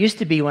 You know, it used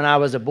to be when I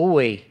was a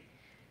boy,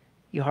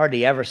 you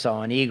hardly ever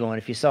saw an eagle,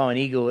 and if you saw an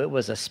eagle, it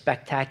was a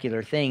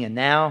spectacular thing. And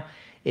now,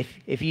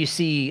 if you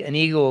see an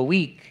eagle a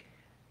week,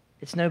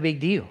 it's no big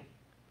deal.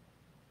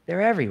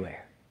 They're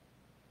everywhere.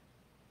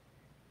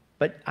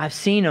 But I've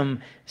seen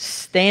them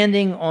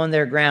standing on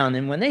their ground,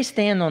 and when they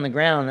stand on the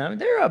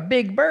ground, they're a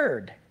big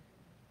bird.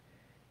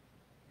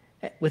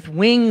 With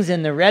wings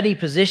in the ready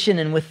position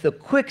and with the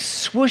quick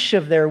swoosh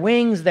of their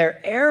wings, they're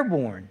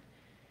airborne.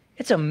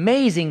 It's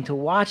amazing to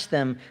watch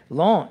them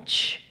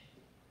launch.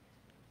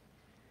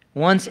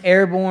 Once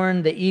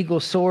airborne, the eagle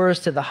soars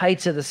to the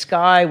heights of the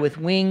sky with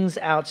wings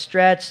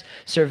outstretched,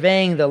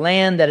 surveying the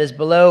land that is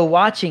below,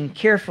 watching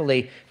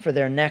carefully for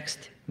their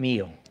next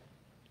meal.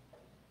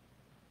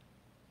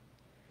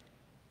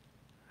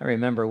 I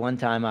remember one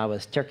time I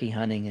was turkey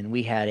hunting, and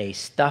we had a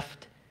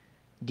stuffed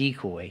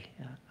decoy,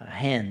 a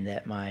hen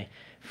that my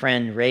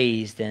friend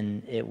raised,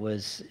 and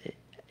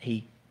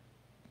he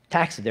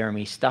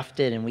taxidermy stuffed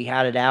it, and we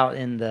had it out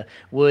in the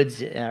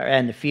woods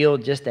and the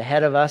field just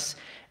ahead of us,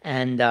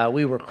 and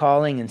we were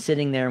calling and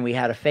sitting there, and we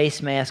had a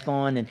face mask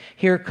on, and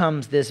here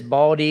comes this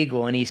bald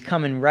eagle, and he's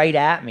coming right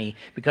at me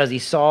because he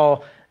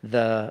saw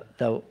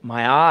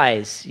my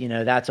eyes, you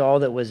know, that's all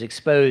that was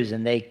exposed,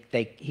 and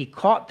he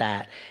caught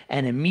that,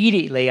 and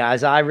immediately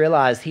as I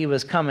realized he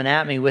was coming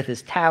at me with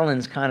his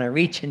talons kind of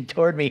reaching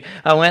toward me,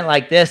 I went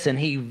like this, and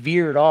he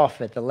veered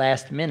off at the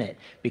last minute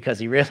because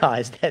he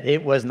realized that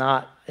it was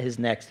not his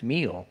next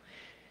meal.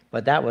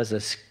 But that was a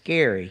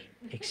scary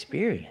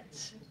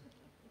experience.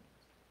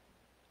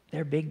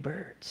 They're big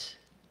birds.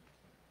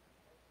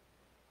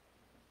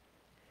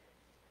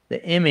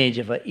 The image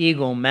of an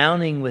eagle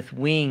mounting with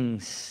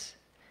wings,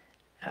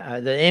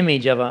 the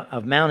image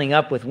of mounting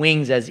up with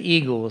wings as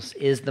eagles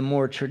is the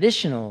more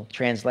traditional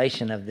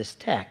translation of this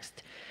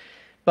text.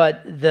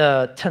 But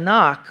the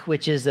Tanakh,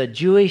 which is a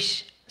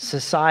Jewish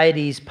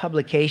society's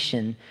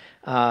publication,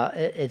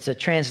 It's a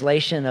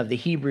translation of the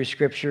Hebrew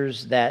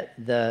scriptures that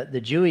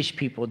the Jewish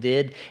people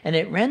did, and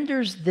it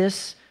renders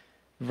this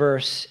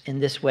verse in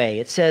this way.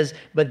 It says,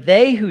 "But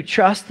they who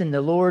trust in the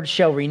Lord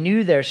shall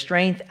renew their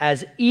strength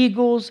as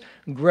eagles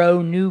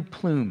grow new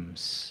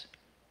plumes."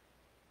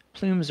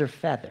 Plumes are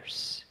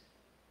feathers.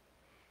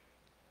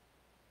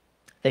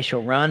 "They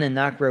shall run and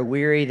not grow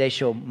weary. They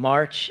shall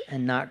march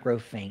and not grow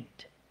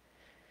faint."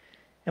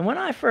 And when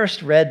I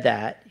first read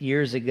that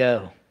years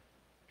ago,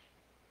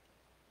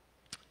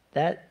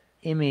 that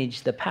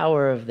image, the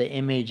power of the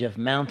image of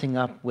mounting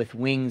up with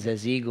wings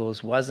as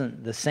eagles,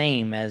 wasn't the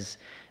same as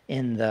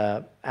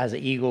as an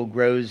eagle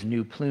grows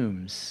new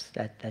plumes.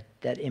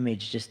 That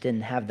image just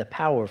didn't have the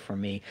power for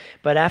me.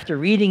 But after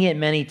reading it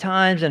many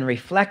times and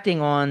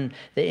reflecting on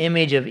the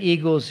image of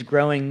eagles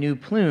growing new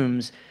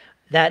plumes,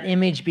 that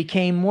image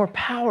became more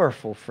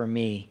powerful for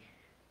me.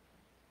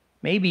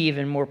 Maybe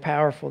even more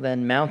powerful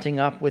than mounting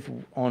up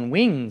on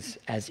wings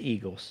as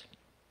eagles.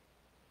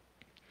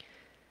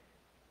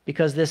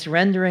 Because this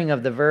rendering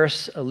of the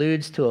verse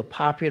alludes to a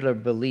popular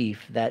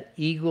belief that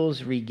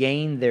eagles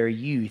regain their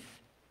youth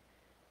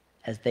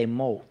as they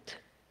molt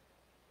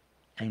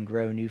and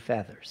grow new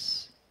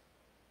feathers.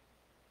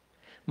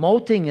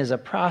 Molting is a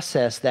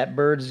process that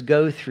birds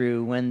go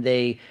through when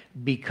they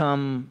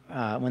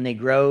when they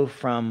grow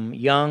from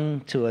young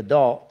to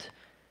adult.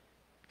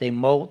 They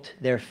molt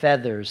their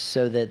feathers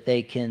so that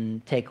they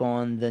can take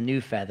on the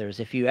new feathers.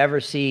 If you ever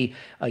see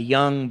a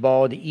young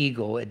bald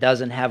eagle, it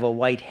doesn't have a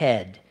white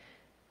head.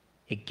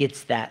 It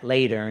gets that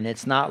later, and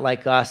it's not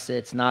like us.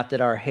 It's not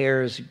that our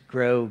hairs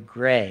grow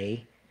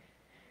gray.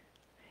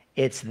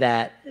 It's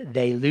that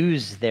they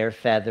lose their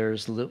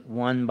feathers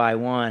one by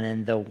one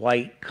and the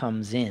white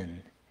comes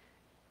in.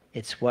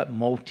 It's what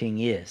molting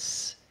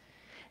is.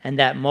 And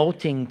that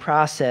molting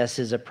process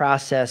is a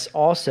process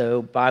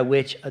also by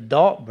which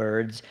adult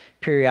birds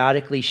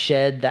periodically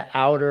shed the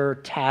outer,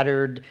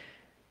 tattered,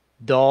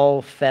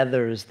 dull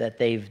feathers that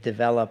they've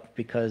developed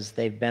because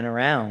they've been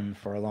around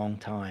for a long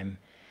time,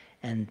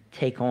 and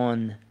take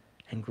on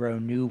and grow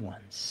new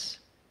ones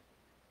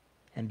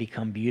and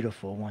become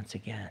beautiful once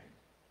again.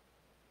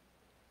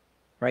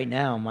 Right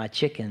now, my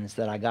chickens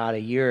that I got a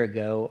year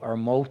ago are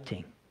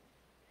molting.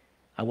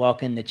 I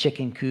walk in the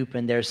chicken coop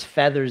and there's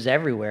feathers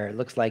everywhere. It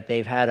looks like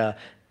they've had a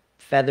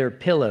feather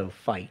pillow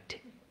fight.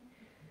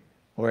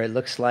 Or it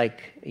looks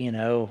like,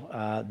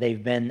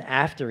 they've been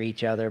after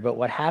each other. But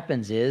what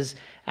happens is,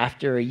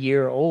 after a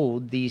year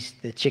old, the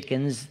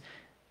chickens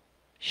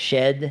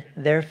shed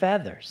their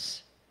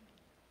feathers.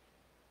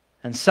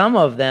 And some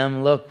of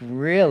them look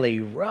really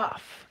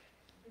rough.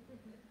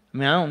 I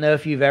mean, I don't know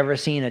if you've ever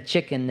seen a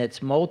chicken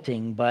that's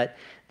molting, but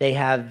they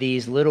have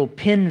these little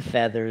pin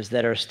feathers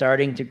that are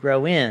starting to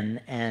grow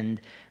in,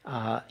 and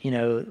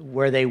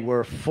where they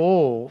were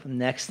full,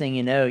 next thing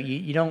you know,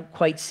 you don't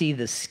quite see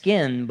the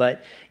skin,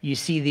 but you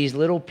see these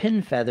little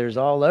pin feathers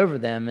all over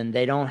them, and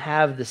they don't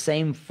have the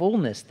same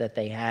fullness that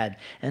they had,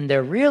 and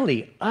they're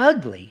really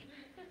ugly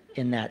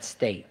in that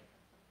state.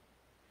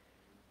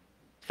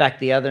 In fact,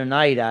 the other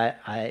night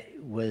I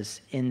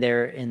was in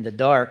there in the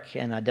dark,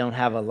 and I don't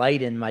have a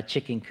light in my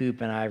chicken coop,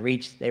 and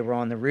they were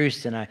on the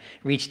roost, and I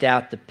reached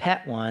out to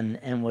pet one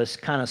and was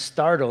kind of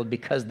startled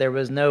because there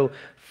was no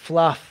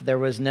fluff, there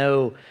was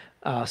no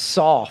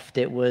soft.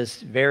 It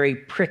was very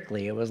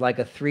prickly. It was like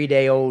a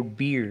 3-day-old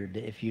beard,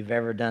 if you've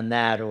ever done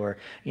that, or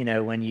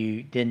when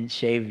you didn't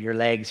shave your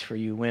legs, for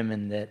you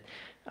women that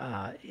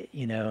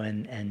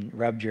and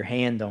rubbed your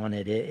hand on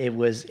it. It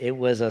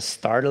was a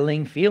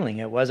startling feeling.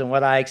 It wasn't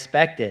what I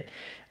expected.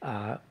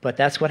 But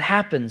that's what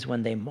happens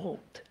when they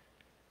molt.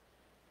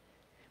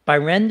 By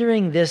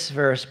rendering this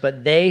verse,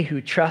 "But they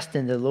who trust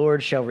in the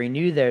Lord shall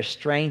renew their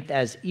strength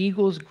as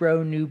eagles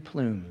grow new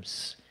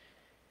plumes,"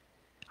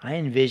 I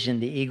envision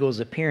the eagle's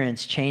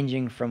appearance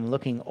changing from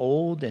looking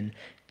old and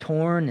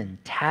torn and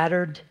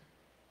tattered,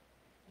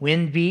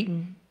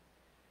 wind-beaten,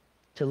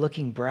 to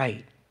looking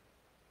bright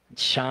and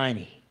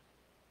shiny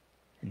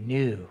and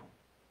new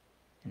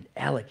and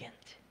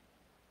elegant.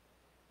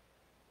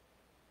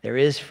 There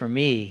is, for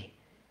me,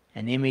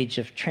 an image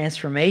of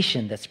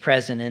transformation that's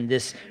present in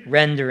this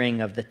rendering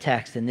of the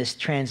text, in this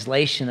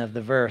translation of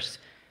the verse.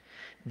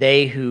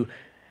 They who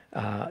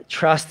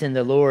trust in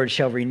the Lord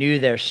shall renew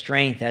their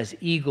strength as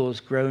eagles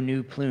grow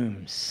new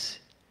plumes.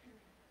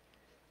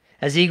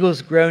 As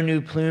eagles grow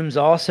new plumes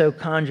also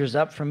conjures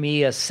up for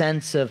me a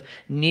sense of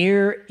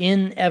near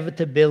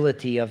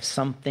inevitability of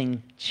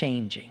something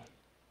changing.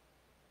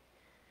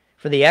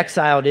 For the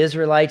exiled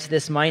Israelites,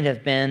 this might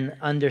have been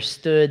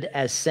understood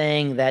as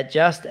saying that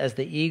just as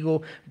the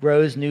eagle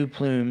grows new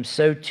plumes,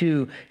 so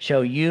too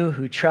shall you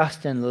who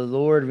trust in the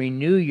Lord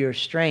renew your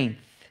strength.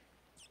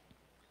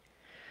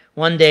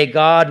 One day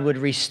God would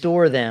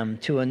restore them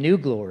to a new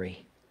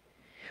glory.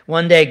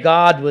 One day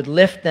God would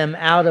lift them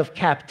out of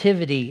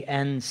captivity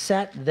and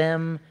set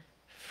them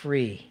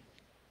free.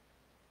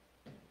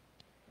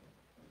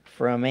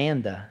 For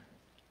Amanda,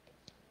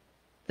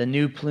 The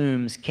new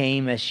plumes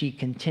came as she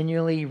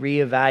continually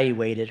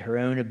reevaluated her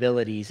own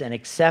abilities and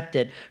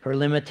accepted her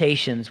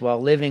limitations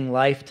while living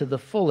life to the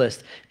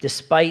fullest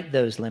despite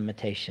those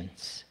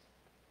limitations.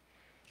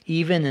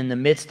 Even in the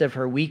midst of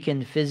her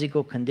weakened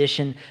physical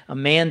condition,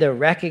 Amanda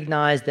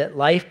recognized that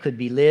life could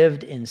be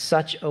lived in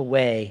such a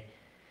way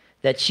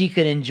that she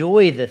could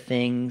enjoy the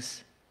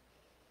things,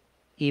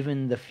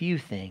 even the few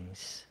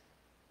things,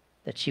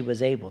 that she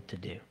was able to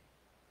do.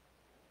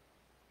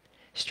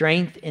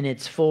 Strength in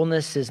its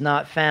fullness is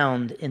not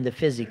found in the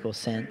physical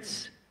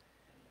sense,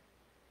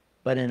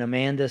 but in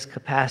Amanda's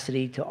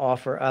capacity to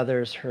offer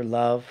others her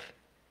love,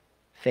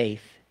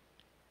 faith,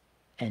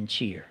 and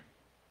cheer.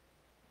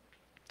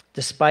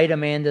 Despite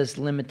Amanda's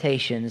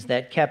limitations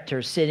that kept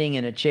her sitting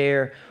in a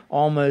chair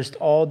almost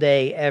all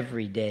day,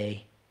 every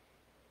day,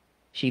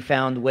 she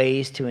found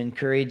ways to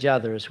encourage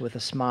others with a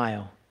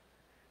smile,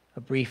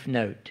 a brief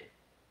note,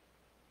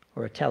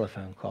 or a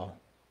telephone call.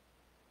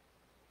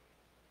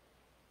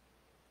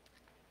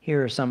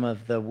 Here are some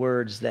of the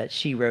words that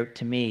she wrote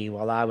to me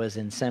while I was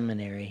in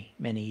seminary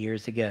many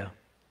years ago.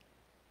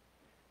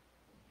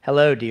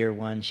 "Hello, dear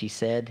one," she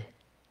said.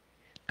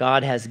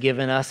 "God has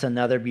given us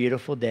another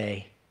beautiful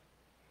day.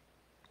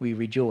 We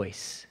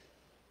rejoice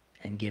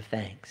and give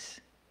thanks."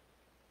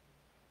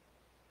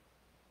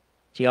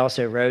 She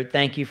also wrote,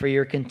 "Thank you for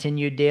your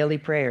continued daily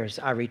prayers.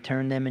 I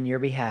return them in your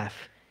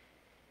behalf.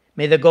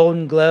 May the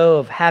golden glow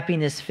of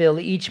happiness fill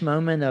each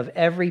moment of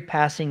every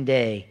passing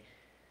day.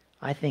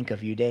 I think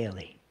of you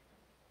daily."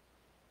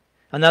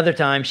 Another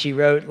time she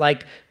wrote,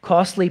 "Like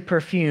costly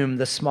perfume,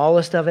 the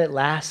smallest of it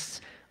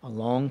lasts a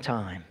long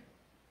time.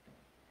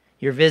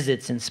 Your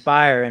visits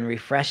inspire and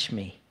refresh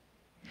me.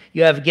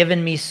 You have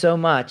given me so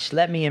much.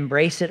 Let me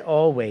embrace it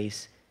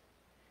always.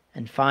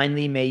 And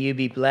finally, may you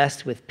be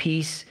blessed with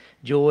peace,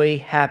 joy,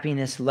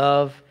 happiness,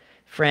 love,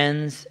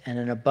 friends, and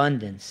an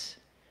abundance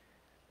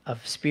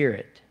of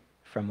spirit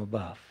from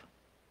above."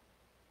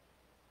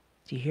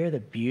 Do you hear the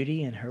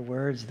beauty in her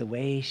words, the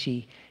way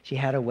she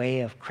had a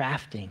way of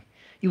crafting?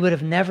 You would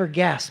have never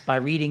guessed by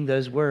reading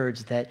those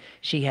words that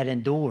she had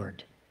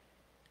endured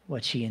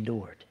what she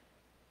endured.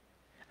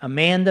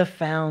 Amanda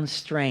found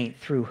strength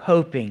through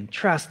hoping,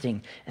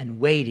 trusting,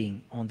 and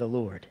waiting on the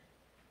Lord.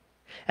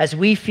 As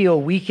we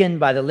feel weakened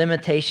by the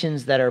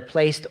limitations that are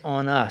placed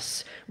on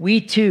us,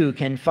 we too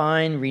can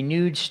find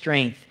renewed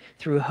strength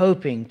through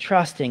hoping,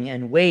 trusting,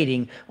 and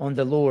waiting on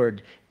the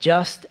Lord,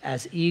 just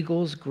as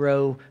eagles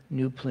grow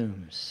new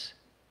plumes.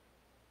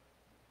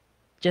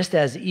 Just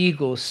as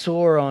eagles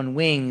soar on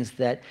wings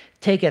that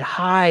take it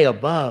high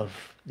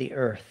above the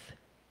earth.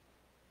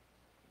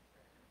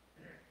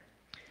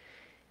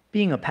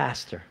 Being a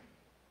pastor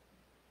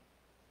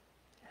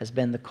has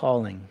been the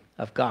calling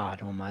of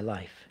God on my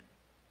life.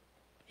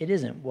 It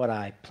isn't what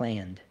I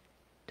planned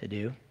to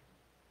do.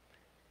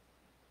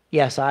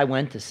 Yes, I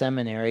went to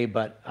seminary,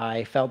 but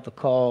I felt the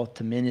call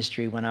to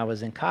ministry when I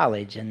was in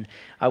college, and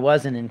I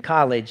wasn't in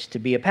college to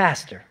be a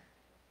pastor.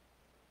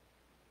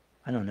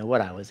 I don't know what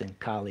I was in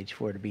college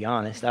for, to be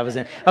honest.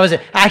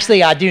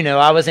 Actually, I do know.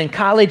 I was in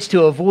college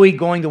to avoid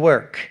going to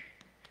work.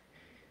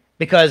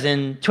 Because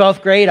in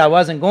 12th grade, I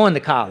wasn't going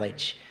to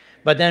college.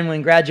 But then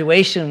when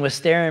graduation was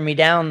staring me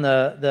down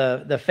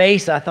the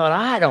face, I thought,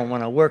 I don't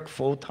want to work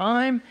full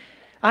time.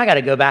 I got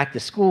to go back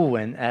to school,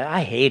 and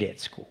I hated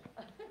school.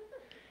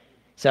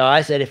 So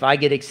I said, if I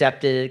get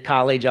accepted at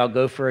college, I'll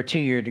go for a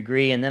 2-year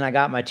degree. And then I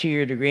got my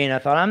 2-year degree, and I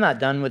thought, I'm not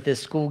done with this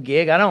school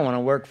gig. I don't want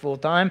to work full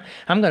time.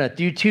 I'm going to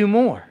do 2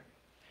 more.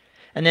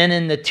 And then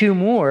in the 2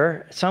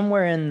 more,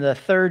 somewhere in the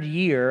 3rd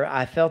year,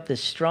 I felt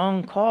this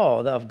strong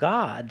call of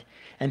God.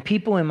 And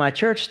people in my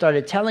church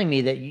started telling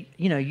me that,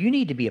 you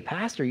need to be a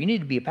pastor. You need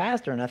to be a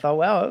pastor. And I thought,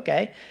 well,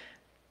 okay,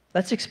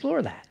 let's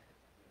explore that.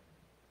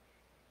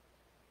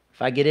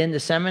 If I get into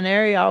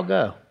seminary, I'll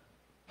go.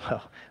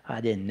 Well,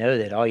 I didn't know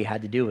that all you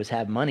had to do was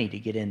have money to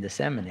get into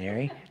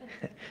seminary.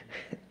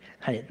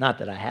 Not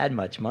that I had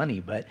much money,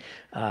 but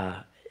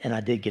and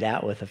I did get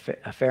out with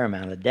a fair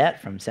amount of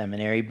debt from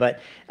seminary. But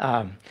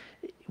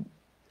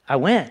I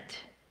went,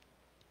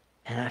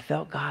 and I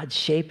felt God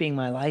shaping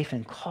my life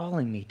and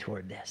calling me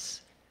toward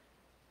this.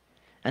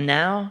 And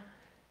now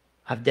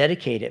I've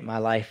dedicated my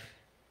life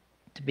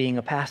to being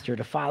a pastor,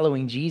 to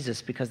following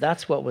Jesus, because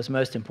that's what was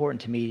most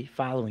important to me,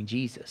 following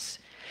Jesus.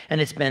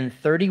 And it's been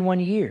 31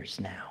 years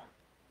now.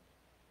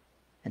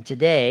 And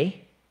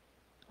today,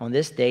 on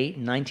this date,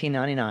 in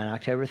 1999,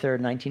 October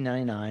 3rd,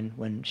 1999,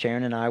 when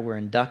Sharon and I were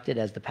inducted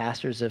as the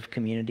pastors of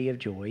Community of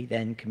Joy,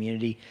 then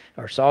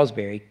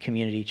Salisbury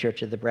Community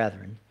Church of the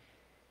Brethren,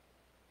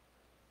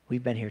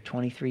 we've been here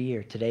 23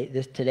 years.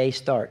 Today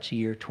starts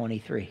year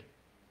 23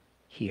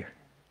 here.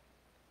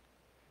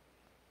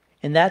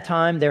 In that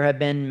time, there have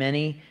been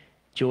many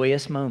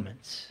joyous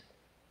moments,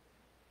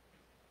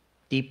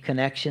 deep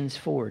connections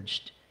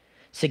forged,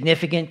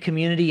 significant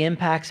community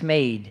impacts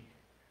made,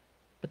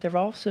 but there have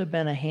also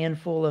been a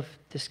handful of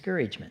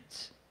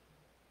discouragements.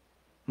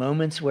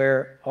 Moments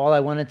where all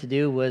I wanted to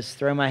do was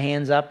throw my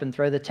hands up and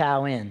throw the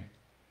towel in.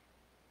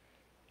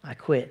 I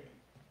quit.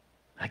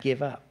 I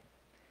give up.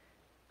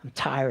 I'm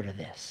tired of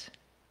this.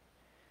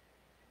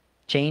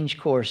 change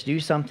course, do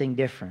something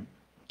different,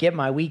 get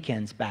my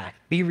weekends back,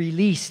 be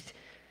released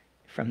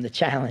from the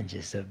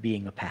challenges of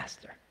being a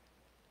pastor.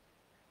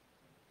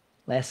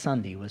 Last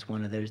Sunday was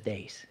one of those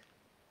days.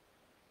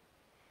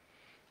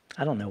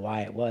 I don't know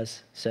why it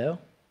was so.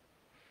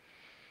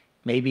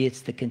 Maybe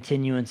it's the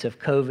continuance of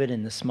COVID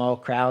and the small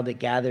crowd that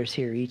gathers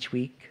here each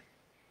week.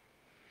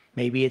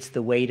 Maybe it's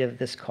the weight of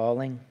this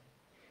calling.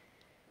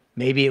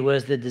 Maybe it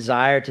was the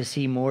desire to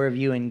see more of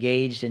you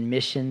engaged in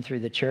mission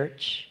through the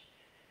church.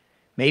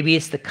 Maybe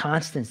it's the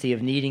constancy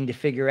of needing to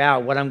figure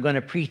out what I'm going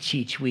to preach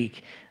each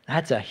week.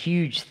 That's a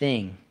huge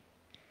thing.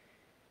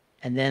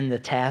 And then the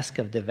task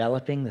of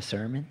developing the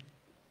sermon.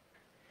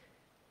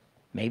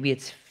 Maybe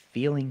it's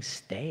feeling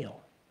stale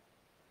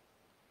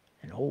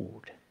and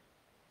old.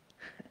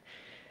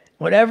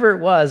 Whatever it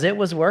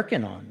was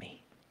working on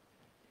me.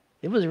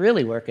 It was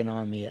really working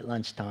on me at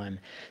lunchtime.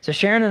 So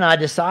Sharon and I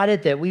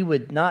decided that we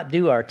would not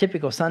do our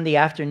typical Sunday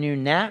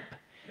afternoon nap.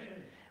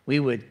 We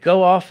would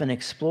go off and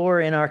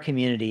explore in our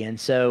community. And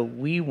so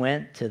we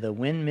went to the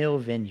Windmill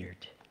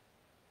Vineyard,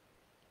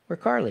 where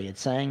Carly had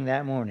sang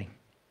that morning.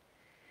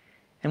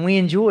 And we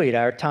enjoyed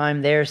our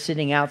time there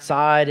sitting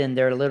outside in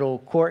their little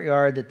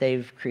courtyard that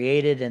they've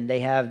created. And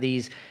they have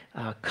these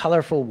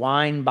colorful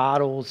wine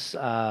bottles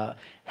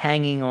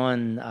hanging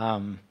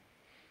on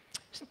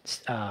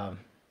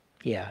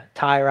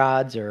tie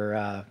rods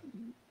or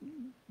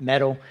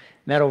metal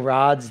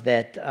rods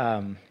that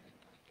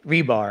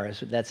rebar,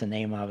 that's the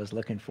name I was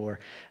looking for.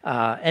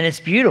 And it's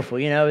beautiful,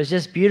 it was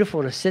just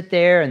beautiful to sit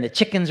there, and the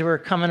chickens were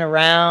coming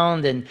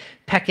around and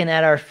pecking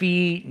at our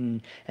feet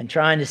and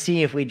trying to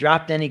see if we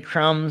dropped any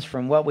crumbs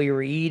from what we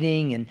were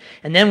eating.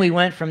 And then we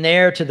went from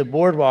there to the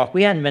boardwalk.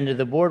 We hadn't been to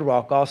the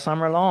boardwalk all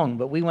summer long,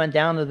 but we went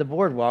down to the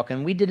boardwalk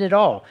and we did it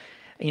all.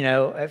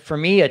 For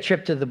me, a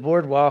trip to the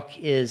boardwalk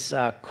is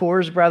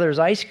Coors Brothers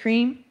ice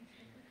cream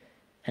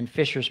and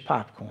Fisher's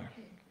popcorn.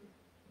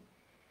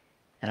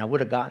 And I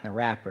would have gotten a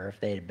wrapper if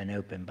they had been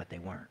open, but they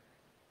weren't.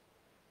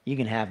 You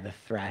can have the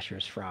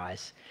Thrasher's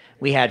fries.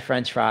 We had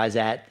French fries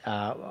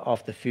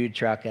off the food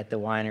truck at the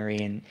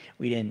winery, and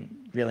we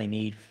didn't really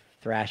need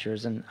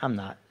Thrashers. And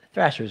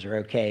Thrashers are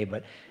okay,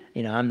 but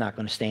I'm not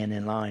going to stand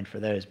in line for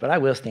those. But I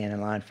will stand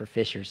in line for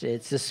Fisher's.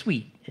 It's the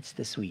sweet.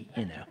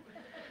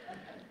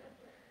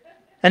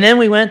 And then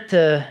we went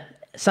to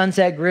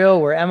Sunset Grill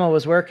where Emma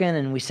was working,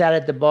 and we sat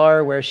at the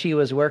bar where she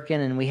was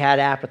working, and we had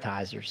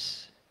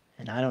appetizers.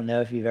 And I don't know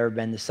if you've ever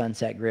been to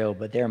Sunset Grill,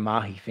 but their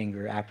mahi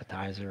finger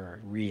appetizer are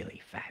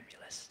really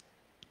fabulous.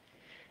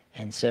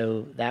 And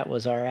so that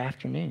was our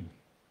afternoon.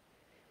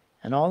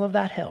 And all of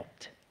that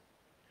helped.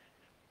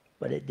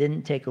 But it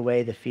didn't take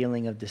away the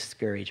feeling of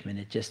discouragement.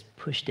 It just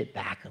pushed it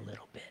back a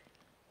little bit.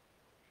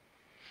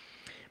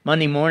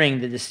 Monday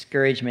morning, the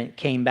discouragement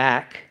came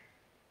back.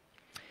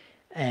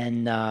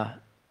 And I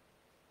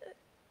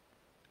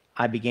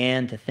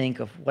began to think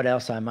of what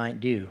else I might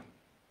do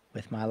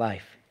with my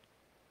life.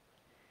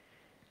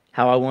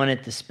 How I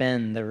wanted to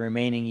spend the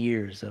remaining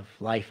years of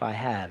life I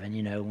have. And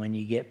when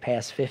you get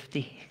past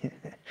 50,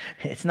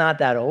 it's not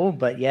that old,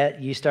 but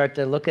yet you start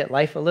to look at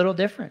life a little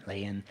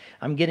differently. And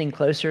I'm getting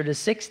closer to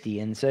 60.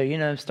 And so,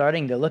 I'm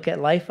starting to look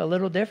at life a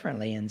little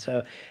differently. And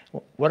so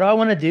what do I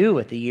want to do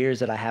with the years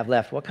that I have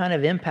left? What kind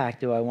of impact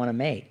do I want to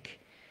make?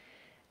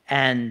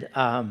 And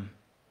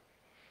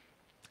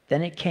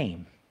then it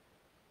came.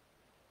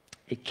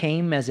 It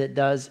came as it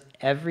does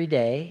every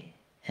day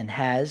and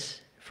has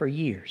for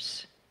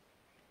years.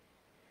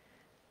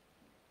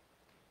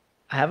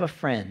 I have a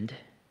friend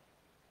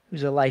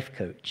who's a life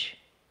coach.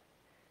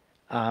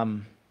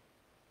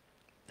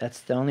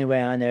 That's the only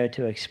way I know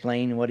to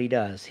explain what he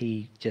does.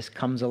 He just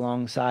comes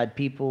alongside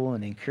people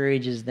and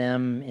encourages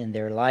them in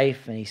their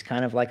life, and he's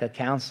kind of like a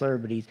counselor,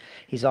 but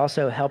he's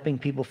also helping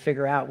people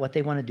figure out what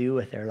they want to do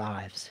with their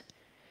lives.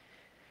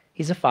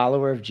 He's a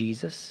follower of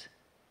Jesus.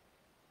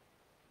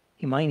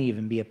 He might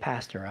even be a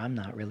pastor. I'm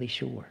not really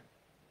sure.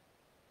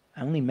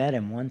 I only met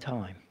him one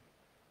time.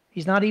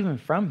 He's not even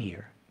from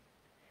here.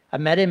 I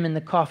met him in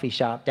the coffee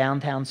shop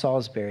downtown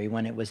Salisbury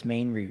when it was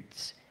Main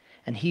Roots,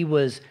 and he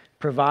was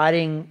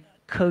providing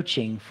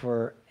coaching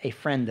for a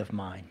friend of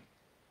mine,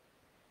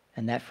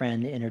 and that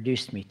friend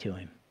introduced me to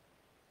him.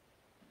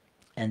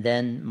 And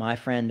then my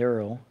friend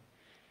Earl,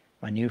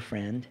 my new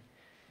friend,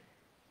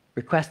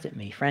 requested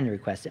me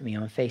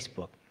on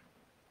Facebook.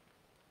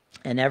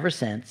 And ever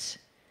since,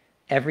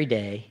 every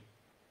day,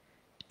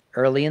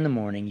 early in the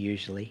morning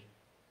usually,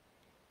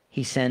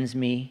 he sends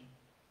me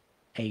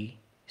a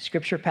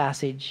scripture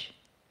passage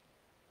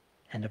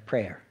and a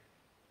prayer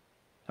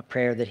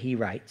that he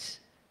writes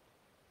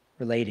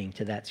relating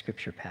to that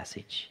scripture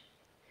passage.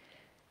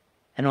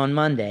 And on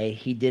Monday,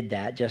 he did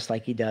that just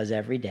like he does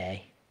every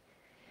day.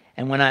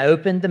 And when I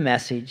opened the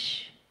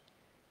message,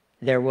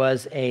 there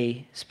was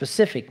a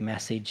specific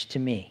message to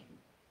me.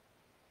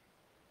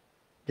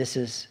 This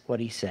is what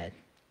he said.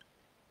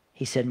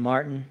 He said,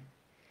 "Martin,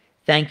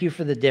 thank you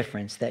for the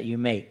difference that you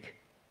make.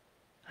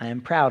 I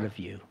am proud of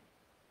you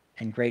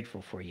and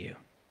grateful for you."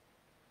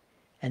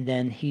 And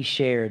then he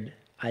shared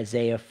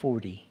Isaiah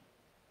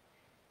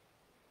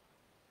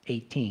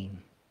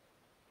 40:18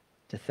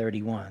 to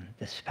 31,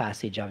 this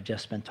passage I've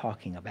just been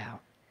talking about.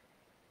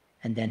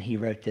 And then he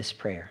wrote this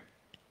prayer.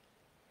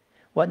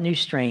 What new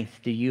strength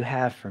do you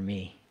have for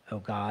me, O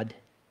God,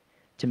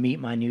 to meet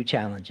my new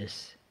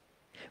challenges?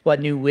 What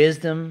new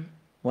wisdom,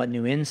 what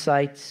new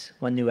insights,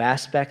 what new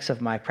aspects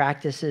of my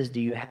practices do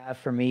you have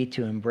for me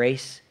to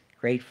embrace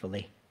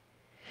gratefully?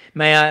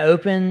 May I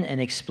open and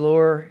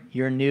explore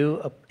your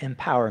new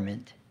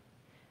empowerment.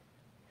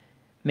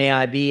 May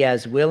I be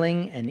as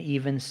willing and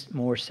even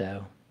more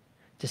so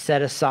to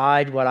set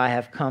aside what I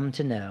have come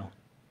to know,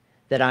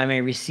 that I may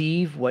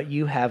receive what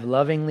you have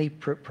lovingly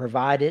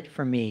provided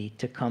for me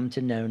to come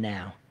to know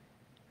now.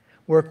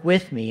 Work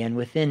with me and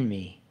within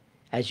me,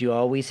 as you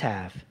always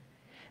have,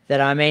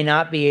 that I may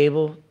not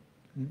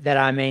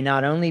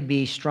only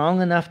be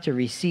strong enough to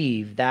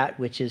receive that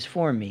which is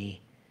for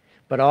me,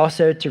 but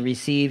also to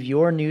receive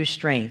your new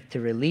strength to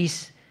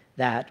release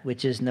that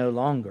which is no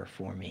longer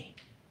for me.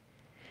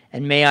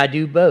 And may I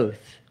do both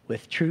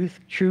with true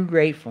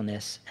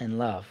gratefulness and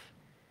love.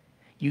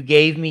 You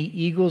gave me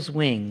eagle's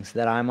wings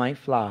that I might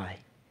fly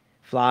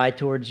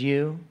towards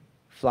you,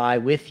 fly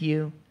with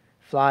you,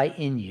 fly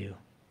in you.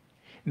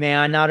 May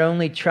I not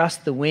only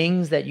trust the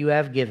wings that you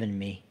have given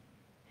me,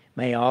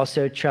 may I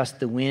also trust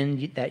the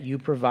wind that you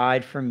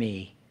provide for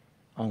me,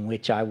 on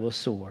which I will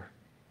soar,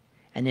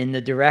 and in the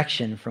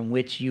direction from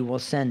which you will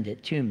send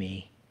it to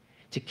me,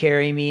 to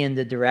carry me in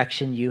the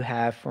direction you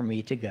have for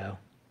me to go,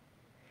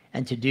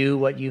 and to do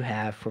what you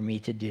have for me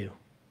to do.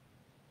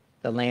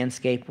 The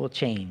landscape will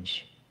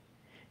change.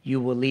 You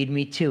will lead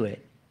me to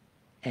it,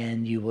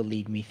 and you will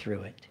lead me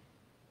through it,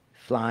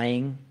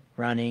 flying,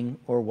 running,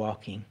 or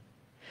walking,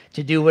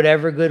 to do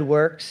whatever good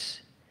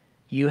works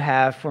you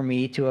have for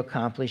me to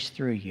accomplish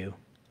through you,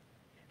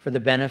 for the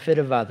benefit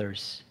of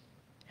others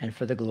and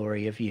for the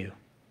glory of you.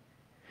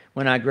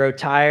 When I grow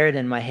tired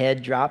and my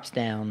head drops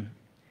down,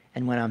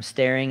 and when I'm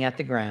staring at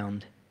the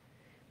ground,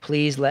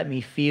 please let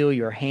me feel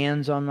your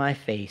hands on my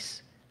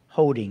face,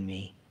 holding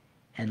me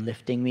and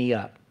lifting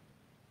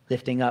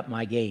up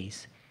my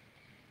gaze,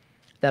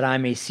 that I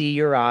may see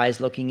your eyes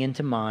looking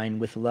into mine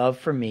with love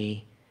for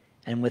me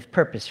and with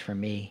purpose for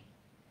me,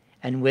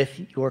 and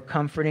with your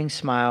comforting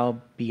smile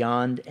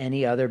beyond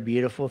any other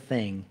beautiful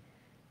thing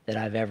that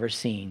I've ever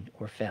seen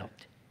or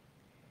felt,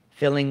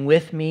 filling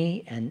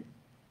me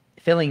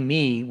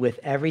with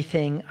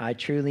everything I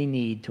truly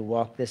need to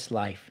walk this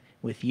life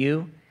with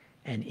you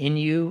and in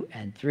you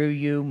and through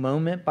you,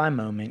 moment by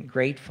moment,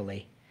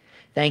 gratefully.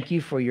 Thank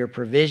you for your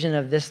provision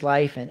of this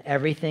life and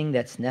everything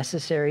that's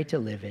necessary to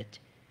live it.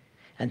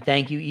 And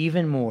thank you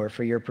even more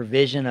for your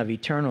provision of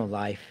eternal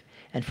life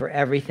and for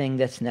everything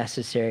that's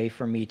necessary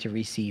for me to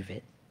receive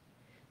it.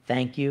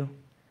 Thank you.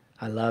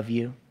 I love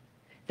you.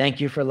 Thank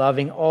you for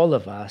loving all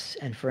of us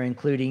and for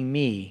including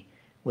me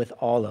with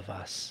all of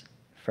us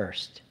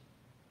first.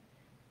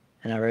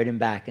 And I wrote him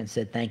back and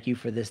said, thank you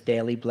for this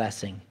daily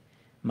blessing.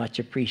 Much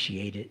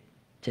appreciated.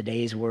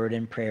 Today's word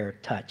and prayer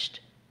touched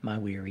my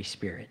weary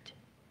spirit.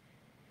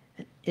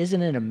 And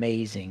isn't it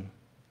amazing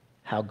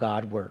how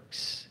God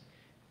works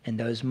in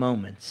those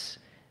moments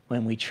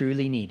when we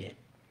truly need it?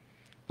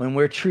 When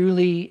we're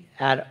truly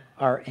at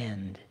our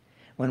end,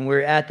 when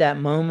we're at that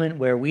moment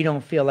where we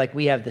don't feel like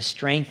we have the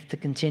strength to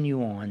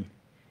continue on,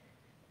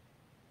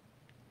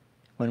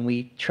 when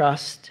we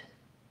trust,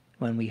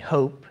 when we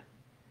hope,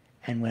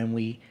 and when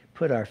we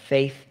put our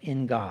faith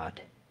in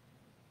God,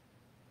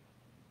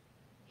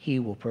 He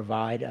will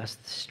provide us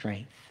the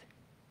strength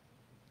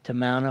to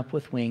mount up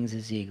with wings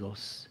as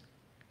eagles,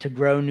 to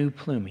grow new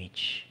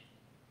plumage,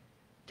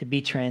 to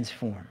be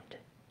transformed,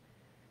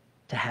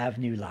 to have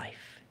new life.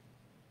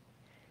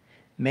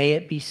 May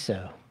it be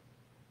so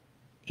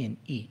in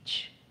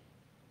each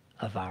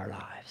of our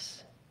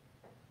lives.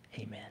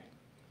 Amen.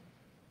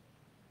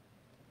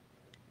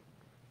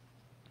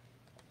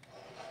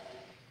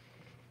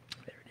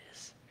 There it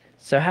is.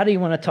 So how do you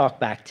want to talk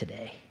back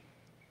today?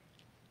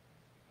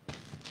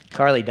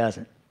 Carly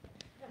doesn't.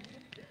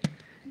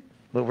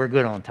 But we're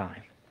good on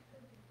time.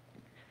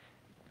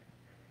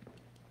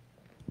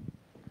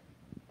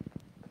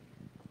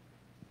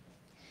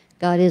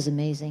 God is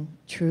amazing,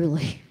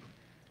 truly.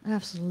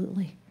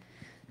 Absolutely.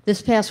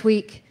 This past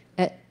week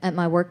at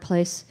my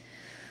workplace,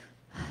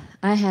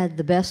 I had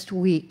the best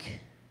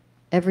week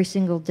every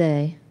single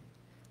day,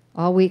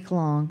 all week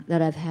long, that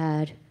I've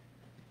had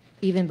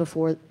even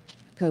before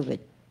COVID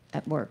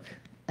at work.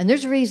 And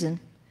there's a reason.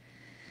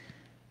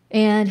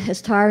 And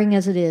as tiring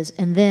as it is.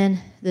 And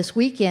then this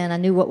weekend, I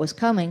knew what was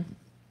coming.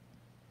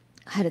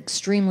 I had an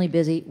extremely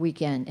busy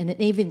weekend. And it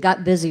even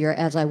got busier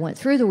as I went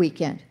through the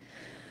weekend.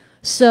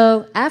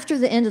 So after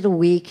the end of the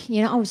week,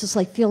 I was just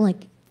like feeling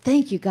like,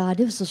 thank you, God.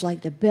 This was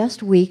like the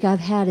best week I've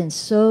had in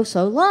so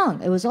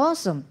long. It was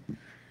awesome.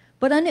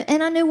 But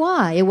I knew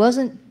why.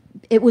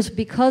 It was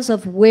because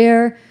of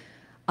where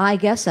I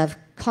guess I've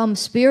come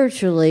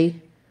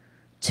spiritually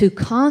to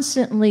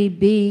constantly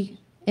be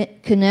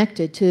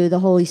connected to the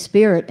Holy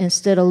Spirit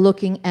instead of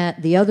looking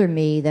at the other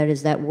me, that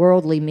is that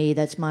worldly me,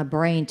 that's my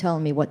brain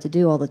telling me what to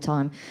do all the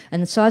time.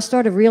 And so I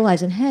started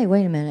realizing, hey,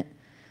 wait a minute.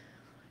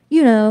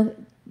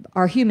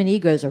 our human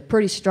egos are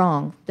pretty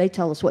strong. They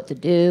tell us what to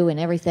do and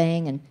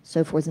everything and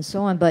so forth and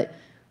so on. But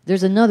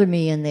there's another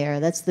me in there.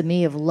 That's the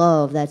me of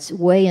love. That's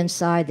way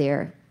inside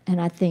there. And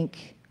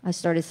I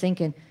started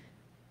thinking,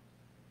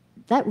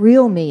 that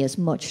real me is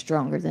much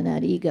stronger than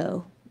that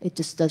ego. It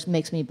just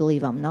makes me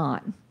believe I'm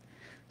not.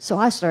 So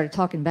I started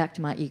talking back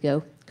to my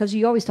ego, because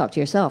you always talk to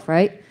yourself,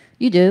 right?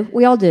 You do.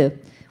 We all do.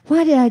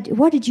 Why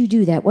did you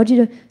do that? What did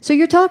you do? So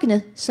you're talking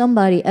to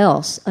somebody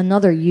else,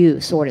 another you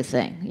sort of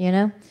thing, you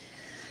know?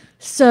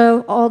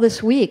 So all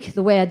this week,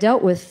 the way I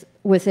dealt with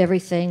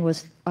everything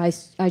was I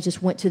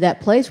just went to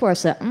that place where I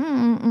said,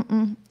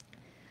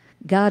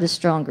 God is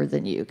stronger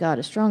than you. God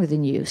is stronger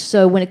than you.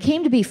 So when it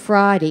came to be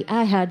Friday,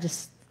 I had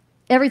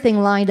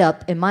everything lined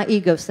up, and my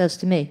ego says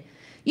to me,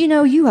 you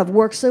know, you have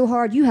worked so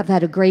hard. You have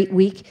had a great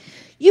week.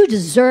 You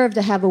deserve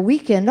to have a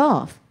weekend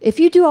off. If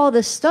you do all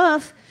this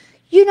stuff,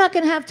 you're not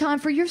going to have time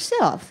for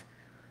yourself.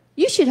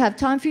 You should have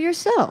time for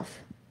yourself.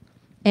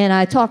 And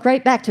I talked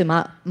right back to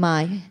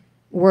my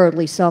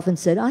worldly self and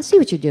said, I see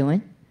what you're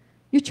doing.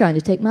 You're trying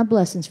to take my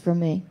blessings from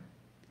me.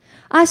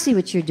 I see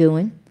what you're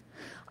doing.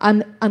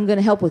 I'm going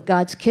to help with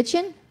God's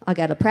kitchen. I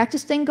got a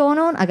practice thing going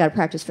on. I got to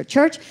practice for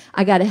church.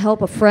 I got to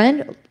help a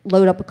friend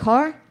load up a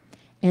car.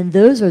 And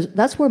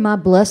that's where my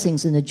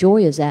blessings and the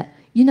joy is at.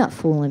 You're not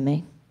fooling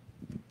me.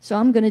 So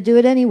I'm going to do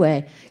it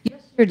anyway.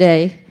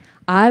 Yesterday,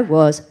 I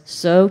was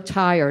so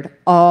tired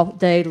all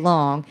day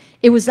long.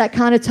 It was that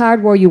kind of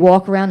tired where you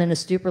walk around in a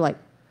stupor like,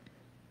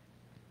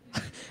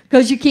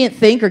 because you can't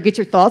think or get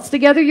your thoughts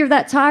together. You're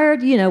that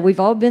tired. You know, we've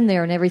all been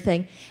there and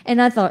everything.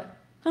 And I thought,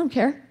 I don't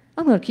care.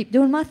 I'm going to keep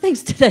doing my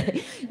things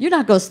today. You're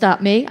not going to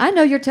stop me. I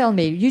know you're telling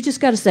me. You just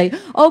got to say,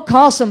 oh,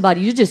 call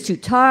somebody. You're just too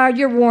tired.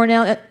 You're worn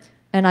out.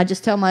 And I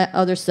just tell my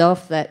other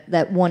self,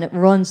 that one that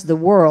runs the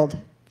world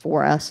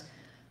for us,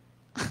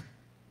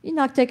 you're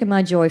not taking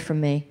my joy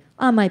from me.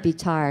 I might be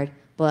tired,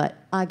 but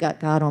I got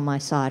God on my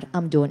side.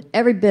 I'm doing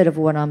every bit of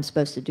what I'm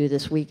supposed to do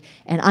this week,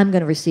 and I'm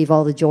going to receive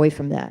all the joy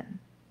from that.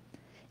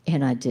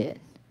 And I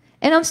did.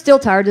 And I'm still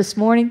tired this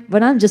morning,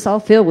 but I'm just all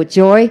filled with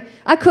joy.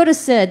 I could have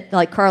said,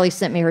 like Carly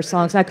sent me her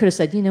songs, I could have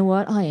said, you know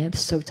what, I am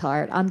so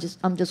tired. I'm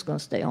just going to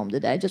stay home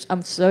today.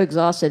 I'm so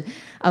exhausted.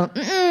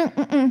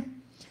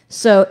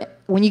 So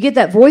when you get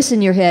that voice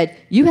in your head,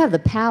 you have the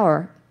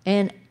power,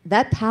 and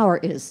that power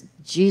is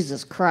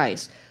Jesus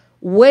Christ.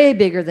 Way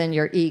bigger than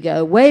your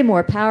ego, way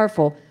more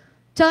powerful.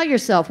 Tell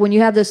yourself when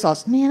you have those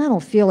thoughts, man, I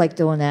don't feel like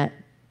doing that.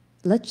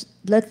 Let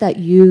that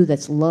you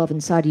that's love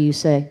inside of you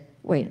say,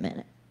 wait a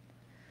minute.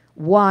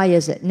 Why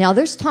is it? Now,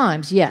 there's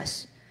times,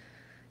 yes,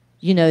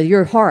 you know,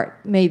 your heart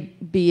may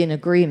be in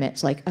agreement.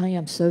 It's like, I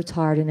am so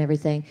tired and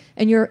everything.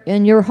 And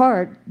in your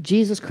heart,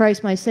 Jesus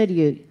Christ might say to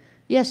you,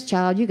 yes,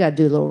 child, you got to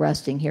do a little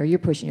resting here. You're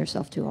pushing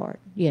yourself too hard,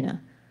 you know.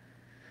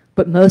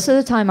 But most of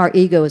the time, our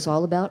ego is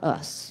all about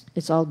us.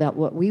 It's all about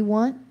what we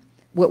want,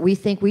 what we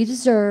think we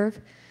deserve.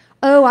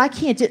 Oh, I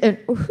can't do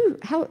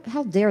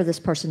how dare this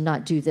person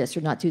not do this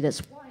or not do this?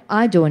 Why am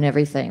I doing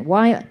everything?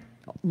 Why?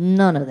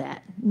 None of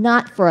that.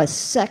 Not for a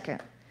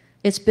second.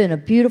 It's been a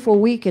beautiful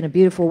week and a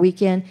beautiful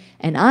weekend,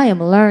 and I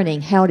am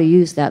learning how to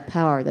use that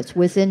power that's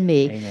within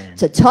me. Amen.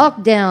 To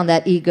talk down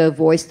that ego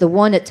voice, the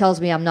one that tells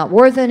me I'm not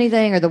worth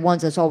anything, or the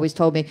ones that's always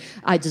told me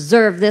I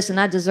deserve this and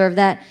I deserve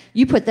that.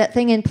 You put that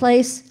thing in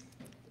place,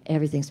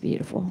 everything's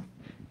beautiful.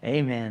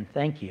 Amen.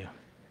 Thank you.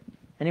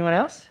 Anyone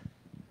else?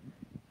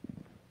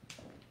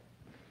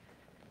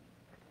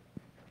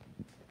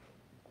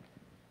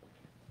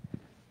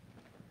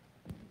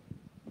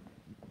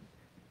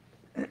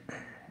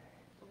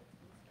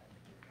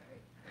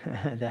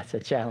 That's a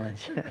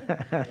challenge.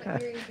 That's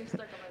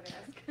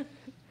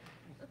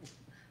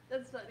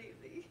not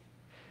easy.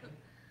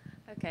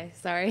 Okay,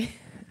 sorry.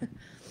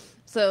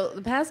 So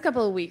the past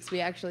couple of weeks we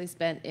actually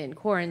spent in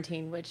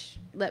quarantine, which,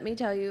 let me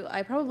tell you,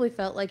 I probably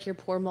felt like your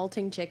poor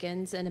molting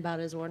chickens and about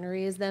as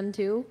ornery as them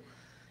too,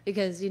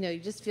 because, you know, you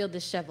just feel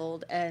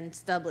disheveled and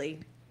stubbly,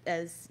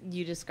 as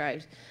you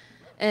described.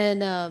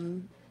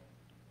 And,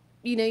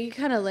 you know, you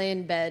kind of lay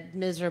in bed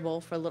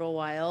miserable for a little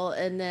while,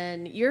 and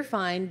then you're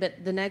fine,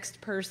 but the next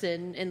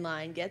person in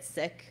line gets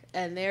sick,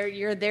 and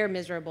they're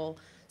miserable.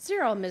 So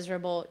you're all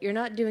miserable. You're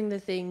not doing the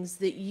things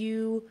that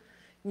you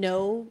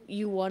know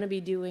you want to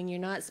be doing. You're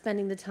not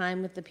spending the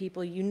time with the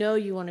people you know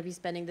you want to be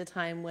spending the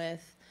time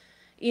with,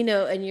 you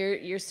know, and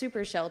you're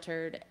super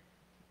sheltered.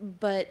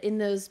 But in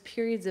those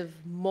periods of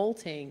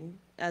molting,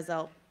 as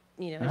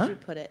you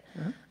put it,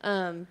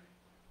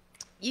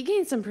 you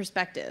gain some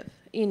perspective,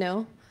 you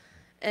know.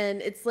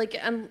 And it's like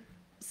I'm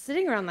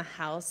sitting around the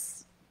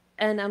house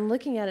and I'm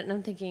looking at it and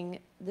I'm thinking,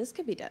 this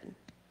could be done.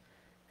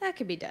 That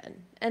could be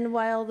done. And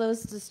while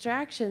those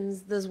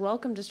distractions, those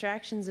welcome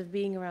distractions of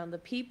being around the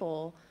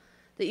people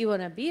that you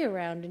want to be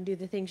around and do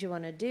the things you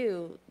want to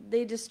do,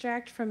 they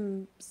distract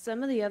from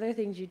some of the other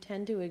things you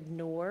tend to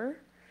ignore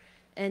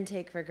and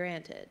take for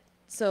granted.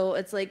 So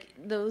it's like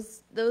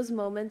those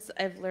moments,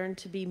 I've learned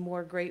to be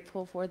more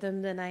grateful for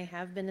them than I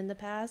have been in the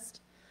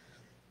past.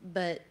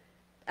 But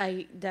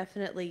I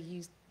definitely,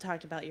 you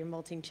talked about your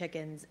molting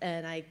chickens,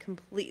 and I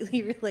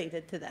completely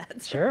related to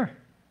that. Sure.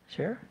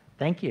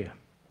 Thank you.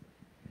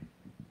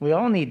 We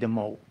all need to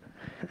molt.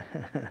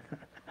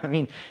 I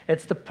mean,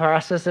 it's the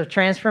process of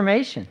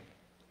transformation.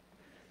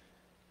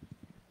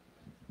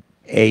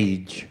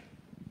 Age.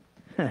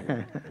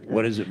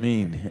 What does it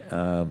mean?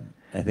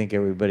 I think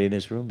everybody in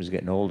this room is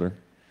getting older.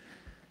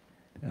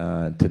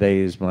 Today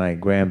is my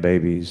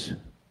grandbaby's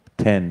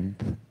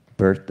 10th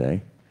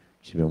birthday.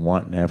 She's been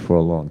wanting that for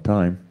a long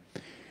time.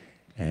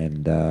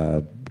 And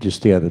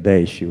just the other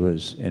day, she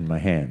was in my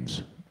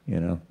hands, you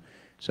know.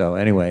 So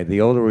anyway, the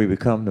older we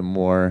become, the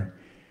more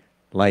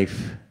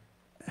life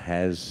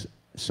has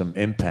some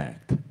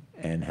impact.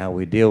 And how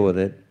we deal with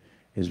it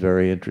is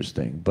very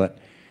interesting. But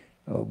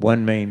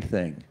one main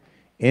thing.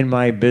 In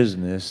my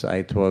business,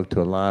 I talk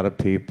to a lot of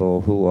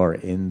people who are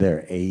in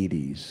their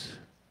 80s.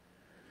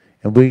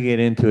 And we get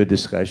into a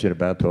discussion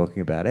about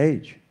talking about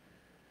age.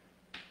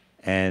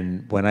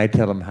 And when I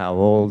tell them how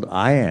old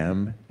I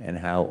am and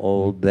how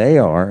old they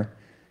are,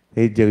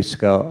 they just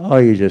go, oh,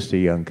 you're just a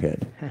young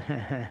kid.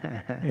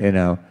 You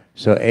know,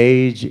 so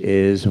age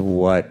is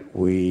what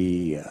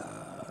we,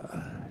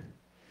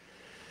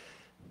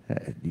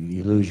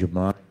 you lose your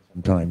mind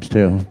sometimes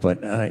too,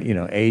 but you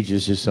know, age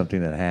is just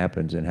something that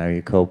happens, and how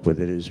you cope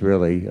with it is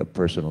really a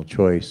personal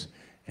choice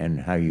and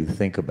how you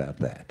think about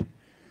that.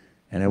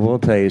 And I will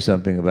tell you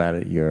something about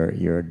it,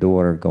 your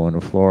daughter going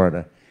to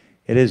Florida.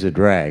 It is a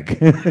drag,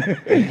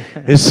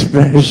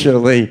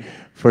 especially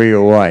for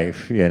your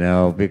wife, you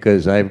know,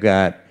 because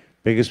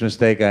biggest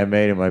mistake I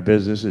made in my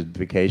business is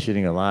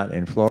vacationing a lot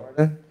in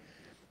Florida.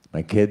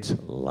 My kids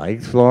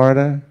like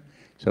Florida.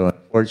 So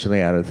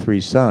unfortunately, out of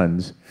 3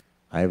 sons,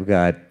 I've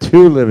got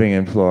 2 living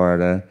in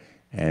Florida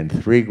and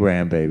 3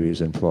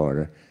 grandbabies in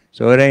Florida.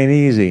 So it ain't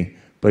easy,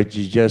 but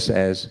you just,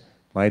 as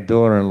my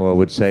daughter-in-law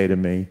would say to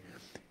me,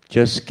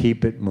 just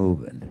keep it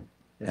moving.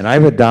 And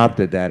I've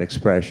adopted that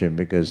expression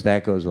because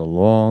that goes a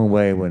long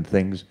way when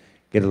things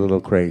get a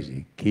little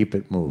crazy. Keep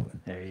it moving.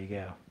 There you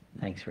go.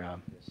 Thanks,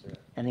 Rob.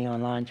 Any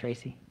online,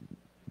 Tracy?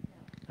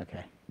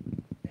 Okay.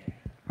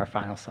 Our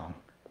final song.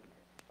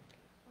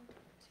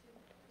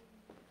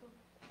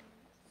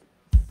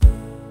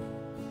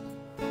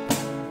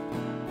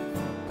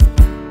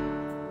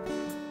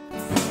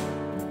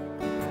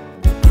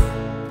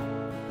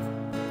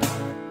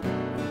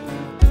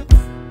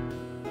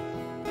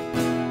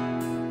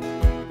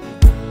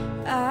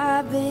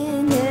 I've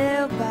been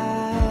held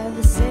by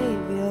the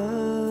Savior.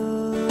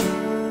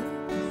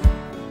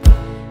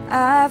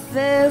 I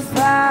fell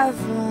far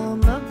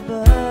from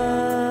above.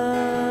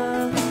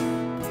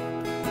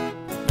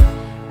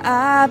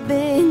 I've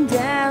been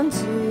down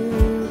to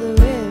the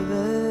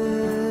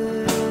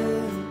river.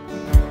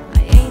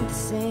 I ain't the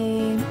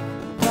same,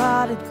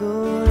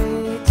 prodigal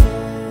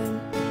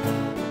return.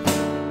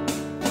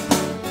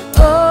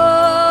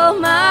 Oh,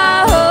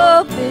 my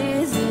hope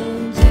is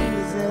in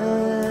Jesus.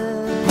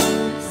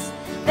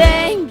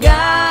 Thank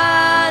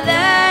God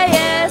that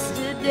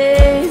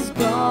yesterday's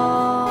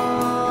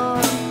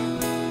gone.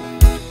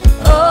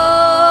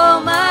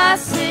 Oh, my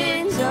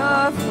sins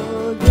are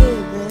forgiven.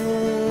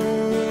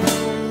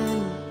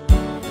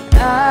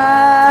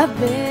 I've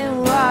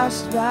been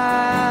washed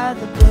by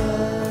the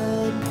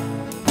blood.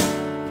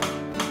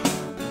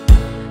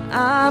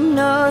 I'm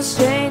no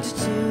stranger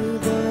to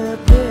the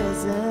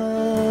prison.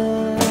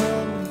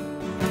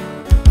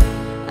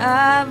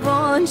 I've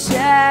worn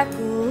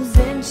shackles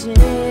and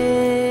chains.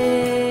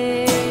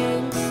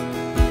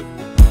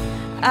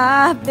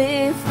 I've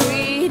been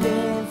freed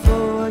and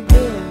forgiven.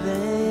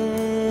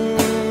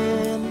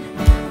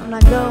 I'm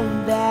not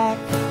going back,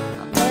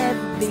 I'll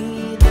never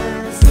be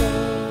the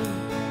same.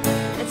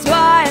 That's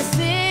why I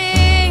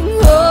sing,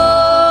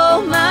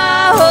 oh,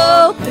 my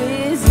hope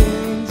is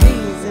in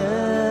Jesus.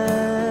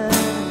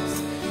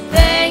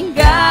 Thank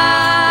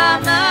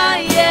God my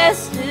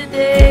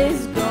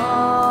yesterday's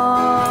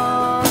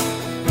gone.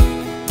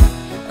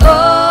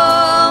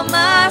 Oh,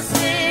 my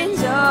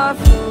sins are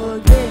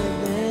forgiven.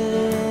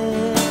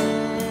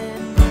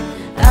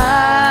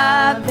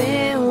 I've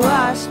been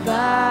washed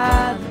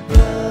by the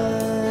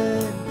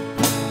blood.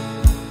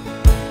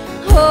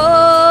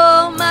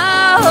 Oh,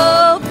 my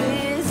hope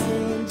is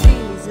in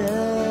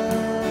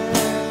Jesus.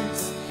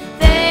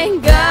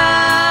 Thank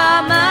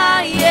God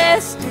my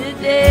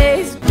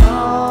yesterday's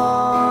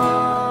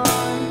gone.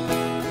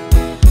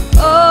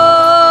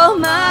 Oh,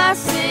 my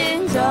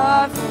sins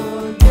are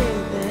forgiven.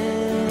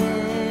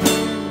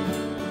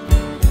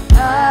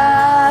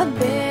 I've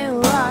been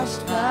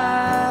washed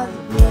by the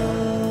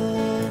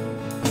blood.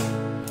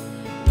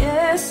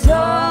 Yes,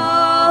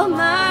 all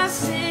my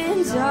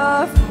sins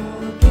are forgiven.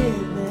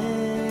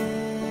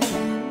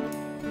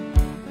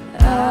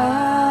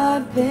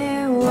 I've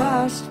been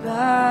washed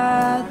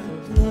by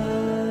the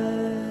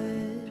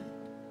blood.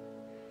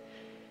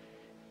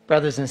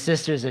 Brothers and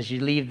sisters, as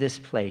you leave this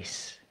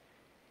place,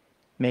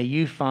 may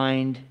you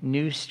find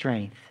new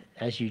strength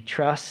as you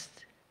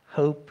trust,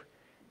 hope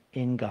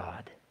in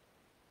God.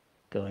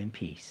 Go in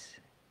peace.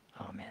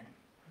 Amen.